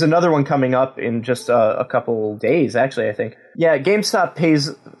payment. There's another one coming up in just a couple days, actually, I think. Yeah, GameStop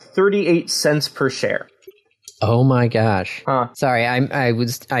pays 38 cents per share. Oh my gosh. Huh. Sorry, I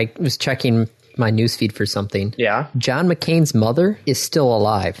was checking my newsfeed for something. Yeah. John McCain's mother is still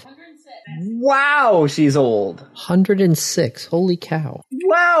alive. 106. Wow, she's old. 106. Holy cow.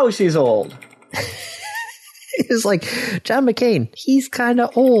 Wow, she's old. It's like, John McCain, he's kind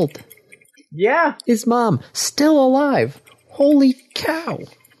of old. Yeah. His mom, still alive. Holy cow.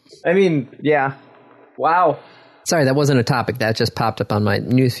 I mean, yeah. Wow. Sorry, that wasn't a topic. That just popped up on my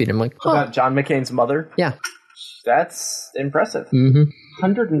newsfeed. I'm like, huh. About John McCain's mother? Yeah. That's impressive. Mm-hmm.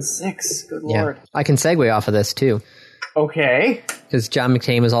 106. Good lord. Yeah. I can segue off of this, too. Okay. Because John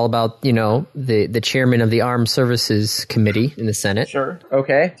McCain was all about, the chairman of the Armed Services Committee in the Senate. Sure.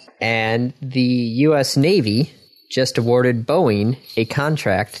 Okay. And the U.S. Navy just awarded Boeing a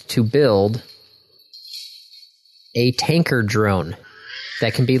contract to build a tanker drone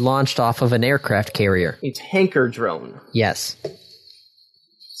that can be launched off of an aircraft carrier. A tanker drone. Yes.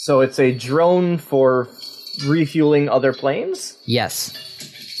 So it's a drone for refueling other planes? Yes.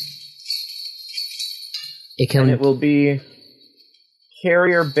 And it will be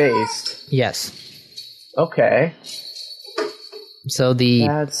carrier-based. Yes. Okay. So the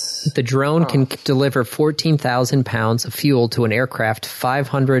drone can deliver 14,000 pounds of fuel to an aircraft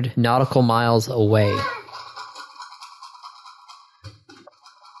 500 nautical miles away.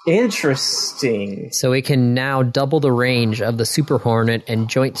 Interesting. So it can now double the range of the Super Hornet and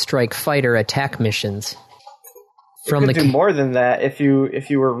Joint Strike Fighter attack missions. You could do more than that if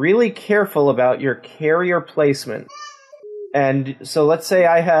you were really careful about your carrier placement. And so let's say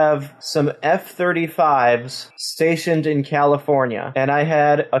I have some F-35s stationed in California, and I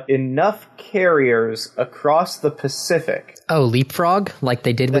had enough carriers across the Pacific. Oh, leapfrog? Like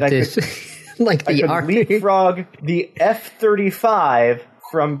they did with the Army? Leapfrog the F-35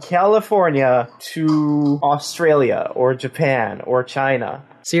 from California to Australia or Japan or China.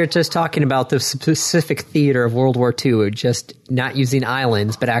 So you're just talking about the specific theater of World War II, just not using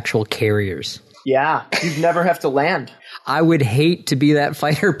islands, but actual carriers. Yeah, you'd never have to land. I would hate to be that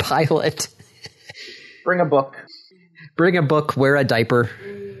fighter pilot. Bring a book. Bring a book, wear a diaper.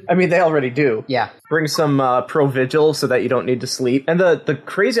 I mean, they already do. Yeah. Bring some Provigil so that you don't need to sleep. And the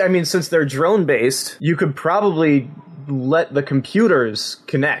crazy, I mean, since they're drone-based, you could probably let the computers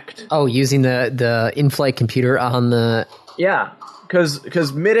connect. Oh, using the in-flight computer on the... Yeah.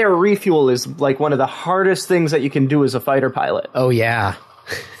 Because mid-air refuel is like one of the hardest things that you can do as a fighter pilot. Oh, yeah.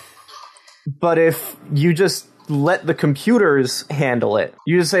 But if you just let the computers handle it,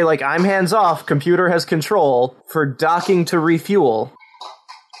 you just say, like, I'm hands off, computer has control for docking to refuel.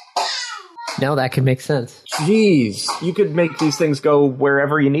 No, that could make sense. Jeez, you could make these things go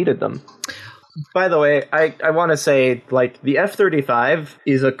wherever you needed them. By the way, I want to say, like, the F-35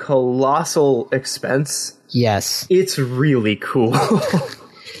 is a colossal expense. Yes. It's really cool.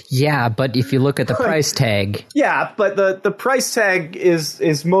 Yeah, but if you look at the price tag... Yeah, but the price tag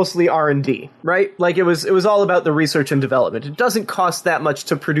is mostly R&D, right? Like, it was all about the research and development. It doesn't cost that much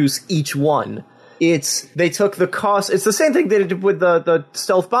to produce each one. they took the cost. It's the same thing they did with the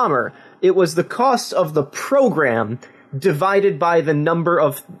stealth bomber. It was the cost of the program divided by the number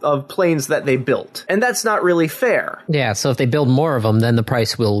of planes that they built. And that's not really fair. Yeah, so if they build more of them, then the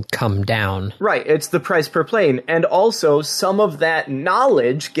price will come down. Right, it's the price per plane. And also, some of that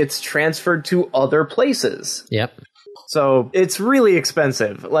knowledge gets transferred to other places. Yep. So it's really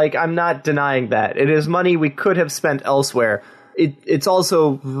expensive. Like, I'm not denying that. It is money we could have spent elsewhere. It's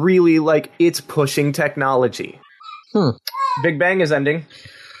also really, like, it's pushing technology. Big Bang is ending.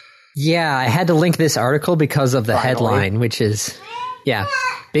 Yeah, I had to link this article because of the headline, which is,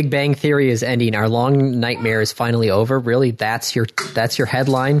 Big Bang Theory is ending. Our long nightmare is finally over. Really, that's your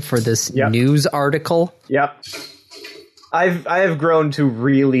headline for this news article? Yep. I have grown to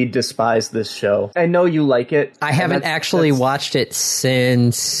really despise this show. I know you like it. I haven't actually watched it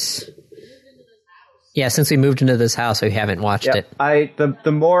since... Yeah, since we moved into this house, we haven't watched it.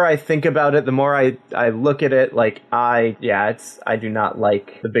 The more I think about it, the more I look at it, like, I do not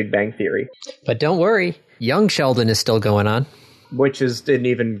like the Big Bang Theory. But don't worry, Young Sheldon is still going on. Which is an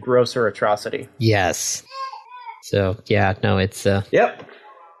even grosser atrocity. Yes. So, it's... Yep.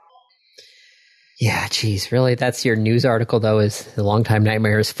 Yeah, geez, really? That's your news article, though, is the Longtime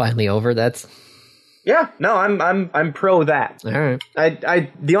Nightmare is finally over? That's... Yeah, no, I'm pro that. All right.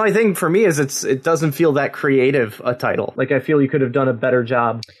 The only thing for me is it doesn't feel that creative a title. Like, I feel you could have done a better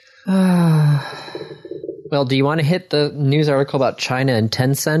job. Well, do you want to hit the news article about China and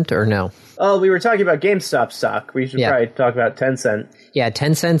Tencent or no? Oh, we were talking about GameStop stock. We should probably talk about Tencent. Yeah,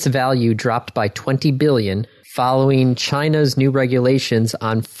 Tencent's value dropped by $20 billion following China's new regulations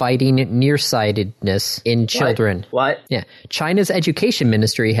on fighting nearsightedness in children. What? Yeah. China's education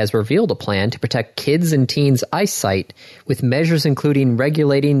ministry has revealed a plan to protect kids and teens' eyesight with measures including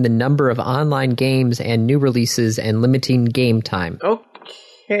regulating the number of online games and new releases and limiting game time.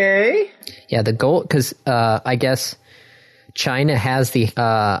 Okay. Yeah, the goal, because I guess China has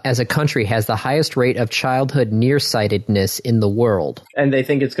as a country, has the highest rate of childhood nearsightedness in the world. And they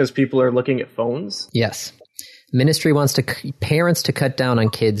think it's because people are looking at phones? Yes. Ministry wants parents to cut down on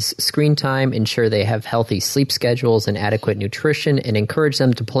kids' screen time, ensure they have healthy sleep schedules and adequate nutrition, and encourage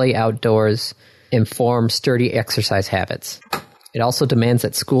them to play outdoors and form sturdy exercise habits. It also demands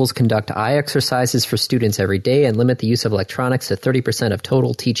that schools conduct eye exercises for students every day and limit the use of electronics to 30% of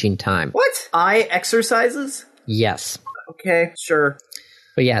total teaching time. What? Eye exercises? Yes. Okay, sure.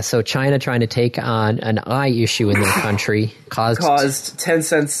 But yeah, so China trying to take on an eye issue in their country caused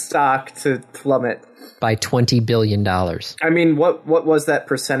Tencent stock to plummet by $20 billion. I mean, what was that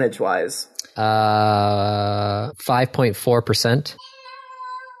percentage-wise? 5.4%.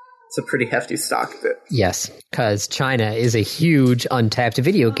 It's a pretty hefty stock bit. Yes, because China is a huge untapped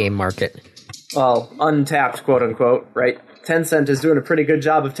video game market. Well, untapped, quote-unquote, right? Tencent is doing a pretty good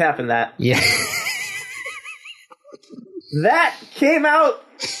job of tapping that. Yeah. That came out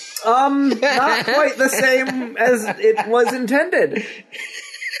not quite the same as it was intended.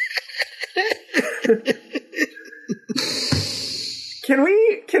 Can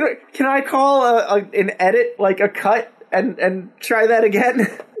I call an edit, like a cut, and try that again?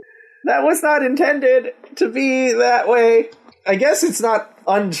 That was not intended to be that way. I guess it's not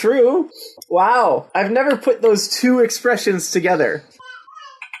untrue. Wow. I've never put those two expressions together.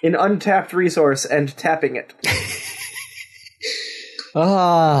 An untapped resource and tapping it.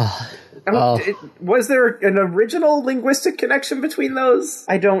 Was there an original linguistic connection between those?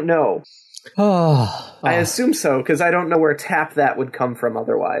 I don't know. I assume so, because I don't know where tap that would come from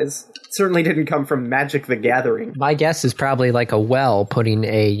otherwise. It certainly didn't come from Magic the Gathering. My guess is probably like a well, putting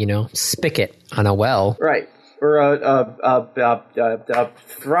a, spigot on a well. Right. Or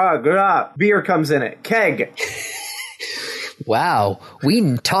beer comes in it. Keg. Wow.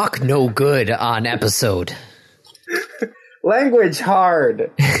 We talk no good on episode. Language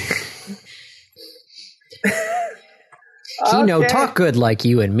hard. Kino, talk good like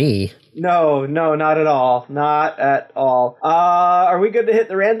you and me. No, not at all. Not at all. Are we good to hit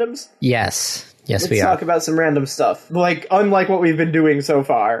the randoms? Yes, we are. Let's talk about some random stuff. Unlike what we've been doing so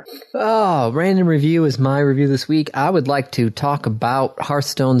far. Oh, random review is my review this week. I would like to talk about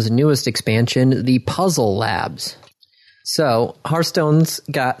Hearthstone's newest expansion, the Puzzle Labs. So, Hearthstone's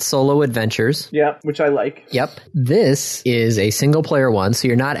got solo adventures. Yeah, which I like. Yep. This is a single-player one, so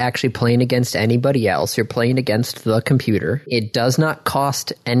you're not actually playing against anybody else. You're playing against the computer. It does not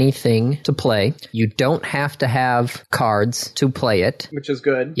cost anything to play. You don't have to have cards to play it. Which is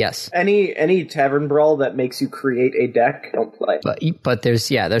good. Yes. Any tavern brawl that makes you create a deck, don't play. But there's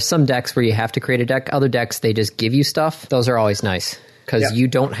some decks where you have to create a deck. Other decks, they just give you stuff. Those are always nice. Because you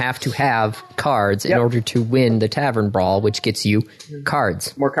don't have to have cards in order to win the Tavern Brawl, which gets you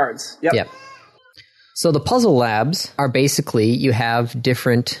cards. More cards. Yep. So the puzzle labs are basically, you have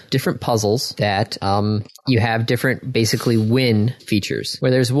different puzzles that you have different basically win features.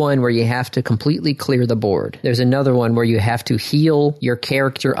 Where there's one where you have to completely clear the board. There's another one where you have to heal your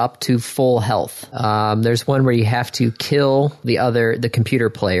character up to full health. There's one where you have to kill the computer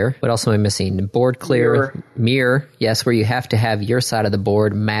player. What else am I missing? Board clear. Mirror. Yes, where you have to have your side of the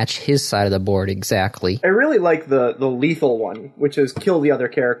board match his side of the board exactly. I really like the lethal one, which is kill the other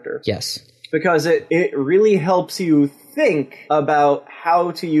character. Yes. Because it really helps you think about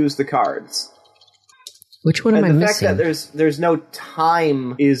how to use the cards. Which one am I missing? And the fact that there's no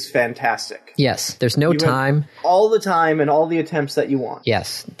time is fantastic. Yes, there's no time. All the time and all the attempts that you want.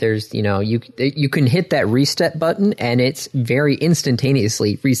 Yes, there's, you can hit that reset button and it's very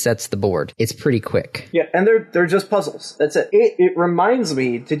instantaneously resets the board. It's pretty quick. Yeah, and they're just puzzles. That's it. It reminds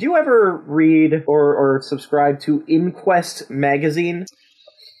me, did you ever read or subscribe to Inquest magazine?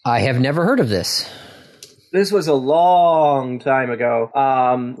 I have never heard of this. This was a long time ago.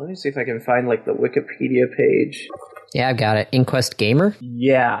 Let me see if I can find the Wikipedia page. Yeah, I've got it. Inquest Gamer?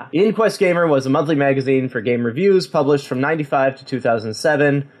 Yeah. Inquest Gamer was a monthly magazine for game reviews published from 1995 to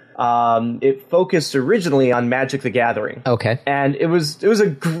 2007. It focused originally on Magic the Gathering. Okay. And it was a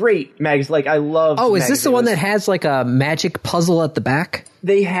great magazine. I love. Oh, is this the one that has a magic puzzle at the back?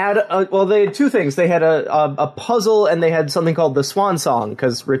 They had they had two things. They had a puzzle, and they had something called the Swan Song,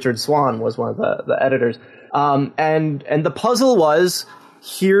 because Richard Swan was one of the editors. And the puzzle was,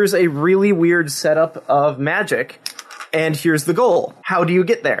 here's a really weird setup of Magic, and here's the goal. How do you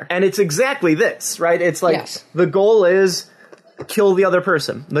get there? And it's exactly this, right? It's yes. The goal is kill the other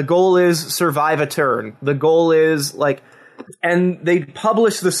person. The goal is survive a turn. The goal is and they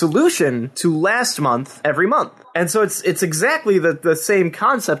publish the solution to last month every month. And so it's exactly the same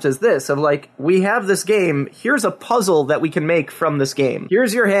concept as this of we have this game. Here's a puzzle that we can make from this game.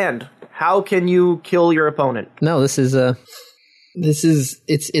 Here's your hand. How can you kill your opponent? No, it's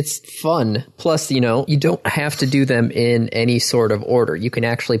fun. Plus, you don't have to do them in any sort of order. You can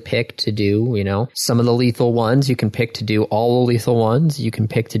actually pick to do, some of the lethal ones. You can pick to do all the lethal ones. You can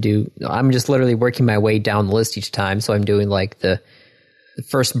pick to do, I'm just literally working my way down the list each time. So I'm doing the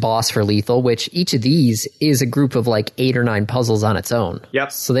first boss for lethal, which each of these is a group of 8 or 9 puzzles on its own.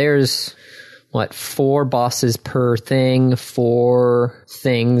 Yep. So there's 4 bosses per thing, 4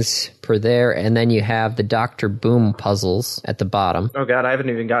 things per there, and then you have the Dr. Boom puzzles at the bottom. Oh god, I haven't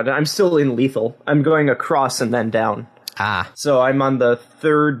even gotten it. I'm still in lethal. I'm going across and then down. Ah. So I'm on the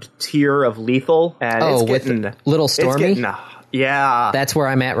 3rd tier of lethal, and it's getting... with Little Stormy? Yeah. That's where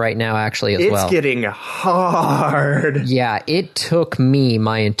I'm at right now, actually, as well. It's getting hard. Yeah, it took me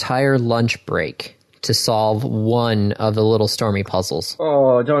my entire lunch break to solve one of the Little Stormy puzzles.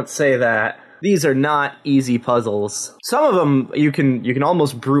 Oh, don't say that. These are not easy puzzles. Some of them you can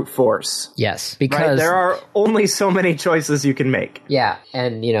almost brute force. Yes, because there are only so many choices you can make. Yeah,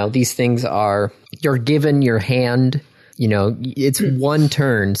 and these things are, you're given your hand, it's one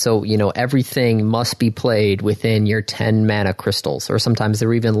turn, so everything must be played within your 10 mana crystals, or sometimes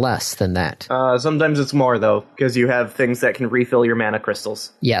they're even less than that. Sometimes it's more though, because you have things that can refill your mana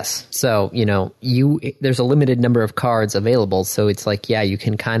crystals. Yes, so there's a limited number of cards available, so it's you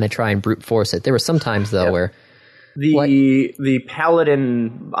can kind of try and brute force it. There were some times though where the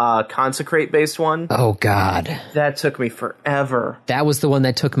Paladin Consecrate based one. Oh god, that took me forever. That was the one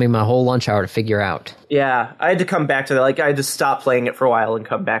that took me my whole lunch hour to figure out. Yeah, I had to come back to that. I had to stop playing it for a while and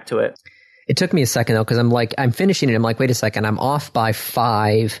come back to it. It took me a second though, because I'm finishing it. I'm wait a second, I'm off by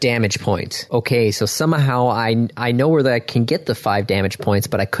 5 damage points. Okay, so somehow I know where I can get the 5 damage points,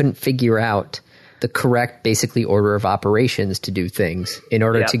 but I couldn't figure out the correct, basically, order of operations to do things in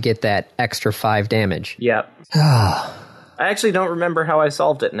order to get that extra 5 damage. Yep. I actually don't remember how I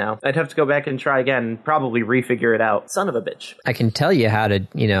solved it now. I'd have to go back and try again and probably refigure it out. Son of a bitch. I can tell you how to,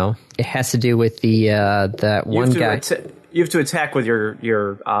 it has to do with that one guy. You have to attack with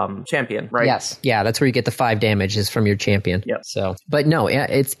your champion, right? Yes. Yeah, that's where you get the 5 damage is from your champion. Yep. So, but no,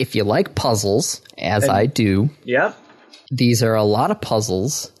 it's if you like puzzles, as I do. Yep. These are a lot of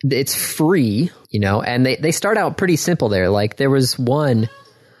puzzles. It's free, and they start out pretty simple there. There was one,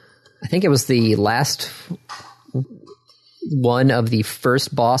 I think it was the last one of the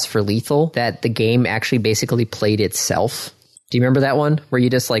first boss for lethal that the game actually basically played itself. Do you remember that one where you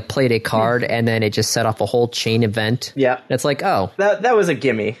just played a card and then it just set off a whole chain event? Yeah. It's oh. That was a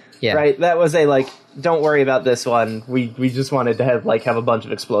gimme. Yeah. Right? That was a don't worry about this one. We just wanted to have a bunch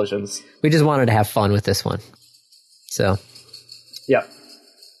of explosions. We just wanted to have fun with this one. So, yeah.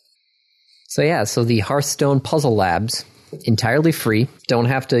 So yeah, so the Hearthstone Puzzle Labs, entirely free. Don't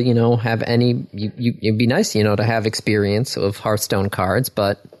have to, have any. It'd be nice, to have experience of Hearthstone cards,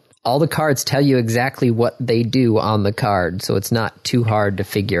 but all the cards tell you exactly what they do on the card, so it's not too hard to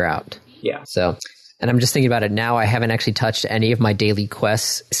figure out. Yeah. So, and I'm just thinking about it now. I haven't actually touched any of my daily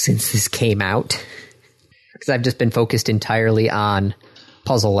quests since this came out, because I've just been focused entirely on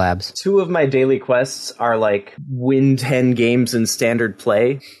Puzzle Labs. 2 of my daily quests are like win 10 games in standard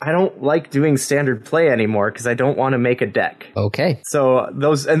play. I don't like doing standard play anymore because I don't want to make a deck. Okay. So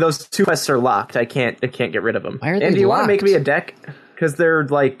those 2 quests are locked. I can't get rid of them. Why are they And do you want to locked? make me a deck? Because they're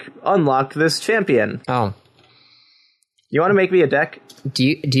like unlock this champion. Oh. You want to make me a deck? Do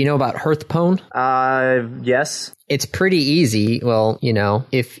you know about Hearthpone? Yes. It's pretty easy. Well, you know,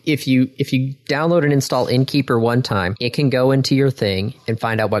 if you download and install Innkeeper one time, it can go into your thing and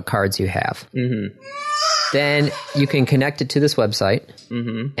find out what cards you have. Mm-hmm. Then you can connect it to this website,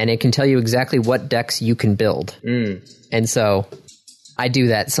 and it can tell you exactly what decks you can build. And so I do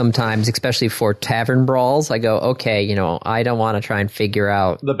that sometimes, especially for tavern brawls. I go, okay, you know, I don't want to try and figure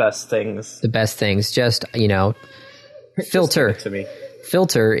out The best things. Just, you know, filter. To me.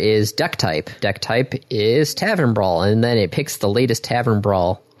 Filter is deck type. Deck type is Tavern Brawl, and then it picks the latest Tavern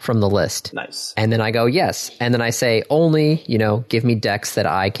Brawl from the list. Nice. And then I go, yes. And then I say, only, you know, give me decks that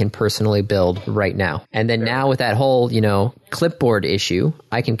I can personally build right now. And then now with that whole, you know, clipboard issue,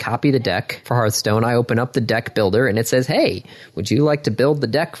 I can copy the deck for Hearthstone. I open up the deck builder and it says, hey, would you like to build the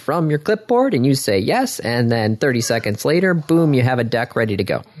deck from your clipboard? And you say yes. And then 30 seconds later, boom, you have a deck ready to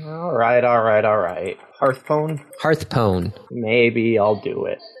go. All right. Hearthpone? Hearthpone. Maybe I'll do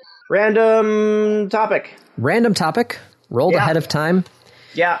it. Random topic. Random topic. Rolled ahead of time.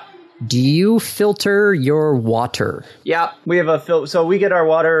 Yeah. Do you filter your water? Yeah, we have so we get our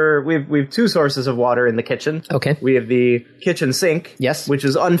water, we've 2 sources of water in the kitchen. Okay. We have the kitchen sink, Yes. which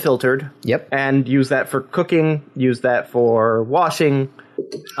is unfiltered. Yep. And use that for cooking, use that for washing.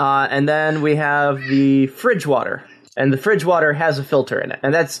 And then we have the fridge water. And the fridge water has a filter in it.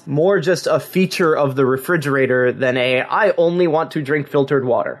 And that's more just a feature of the refrigerator than I only want to drink filtered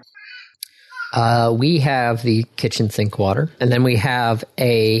water. We have the kitchen sink water, and then we have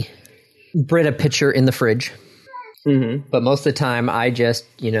a Brita pitcher in the fridge. Mm-hmm. But most of the time, I just,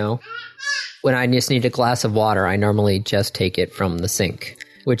 you know, when I just need a glass of water, I normally just take it from the sink,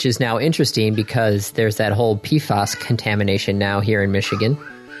 which is now interesting because there's that whole PFAS contamination now here in Michigan.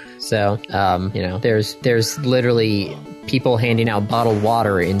 So, you know, there's literally people handing out bottled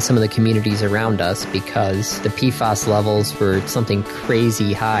water in some of the communities around us because the PFAS levels were something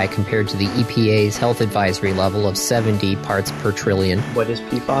crazy high compared to the EPA's health advisory level of 70 parts per trillion. What is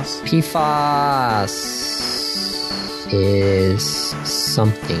PFAS? PFAS is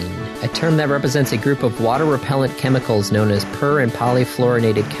something. A term that represents a group of water-repellent chemicals known as per- and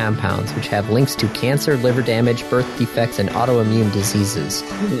polyfluorinated compounds, which have links to cancer, liver damage, birth defects, and autoimmune diseases.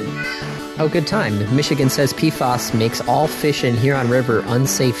 Oh, good time. Michigan says PFAS makes all fish in Huron River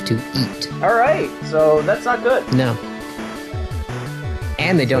unsafe to eat. All right, so that's not good. No.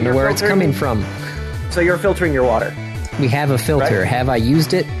 And they don't know where it's coming from. So you're filtering your water. We have a filter. Right. Have I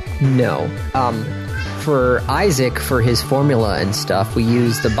used it? No. For Isaac, for his formula and stuff, we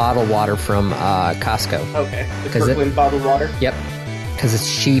use the bottled water from Costco. Okay. The Kirkland bottled water? Yep. Because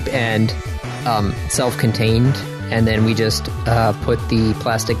it's cheap and self-contained. And then we just put the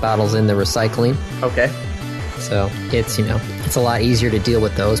plastic bottles in the recycling. Okay. So it's, you know, it's a lot easier to deal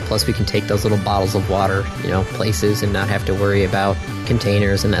with those. Plus we can take those little bottles of water, you know, places and not have to worry about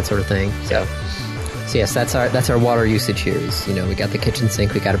containers and that sort of thing. So yes, that's our water usage here is, you know, we got the kitchen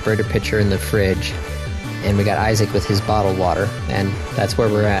sink, we got a Brita pitcher in the fridge, and we got Isaac with his bottled water, and that's where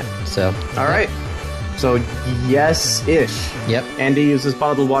we're at. So all right. So yes-ish. Yep. Andy uses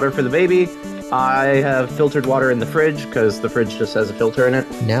bottled water for the baby. I have filtered water in the fridge because the fridge just has a filter in it.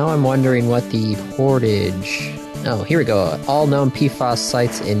 Now I'm wondering what the portage... Oh, here we go. All known PFAS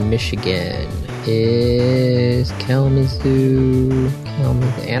sites in Michigan is Kalamazoo.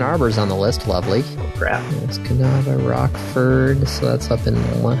 Ann Arbor's on the list. Lovely. Oh, crap. It's Kanawha, Rockford, so that's up in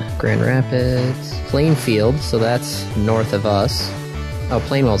Grand Rapids. Plainfield, so that's north of us. Oh,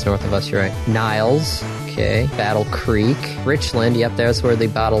 Plainwell's north of us, you're right. Niles, okay. Battle Creek. Richland, yep, that's where the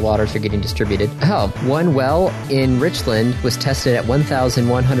bottled waters are getting distributed. Oh, one well in Richland was tested at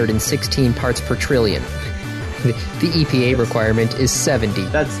 1,116 parts per trillion. The EPA requirement is 70.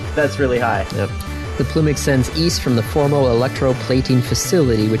 That's really high. Yep. The plume extends east from the former electroplating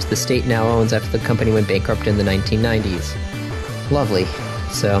facility, which the state now owns after the company went bankrupt in the 1990s. Lovely.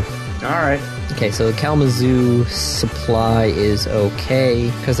 So... All right. Okay, so the Kalamazoo supply is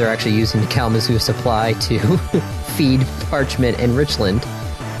okay, because they're actually using the Kalamazoo supply to feed Parchment and Richland.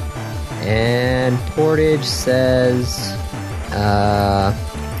 And Portage says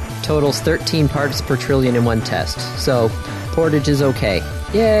totals 13 parts per trillion in one test. So Portage is okay.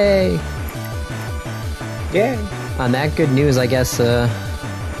 Yay! Yay! On that good news, I guess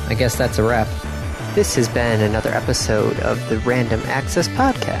that's a wrap. This has been another episode of the Random Access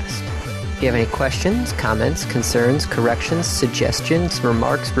Podcast. If you have any questions, comments, concerns, corrections, suggestions,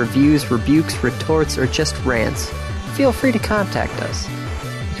 remarks, reviews, rebukes, retorts, or just rants, feel free to contact us.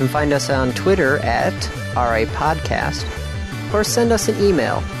 You can find us on Twitter at RAPodcast, or send us an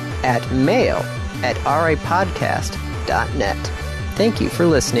email at mail@rapodcast.net. Thank you for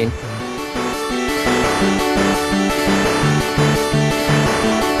listening.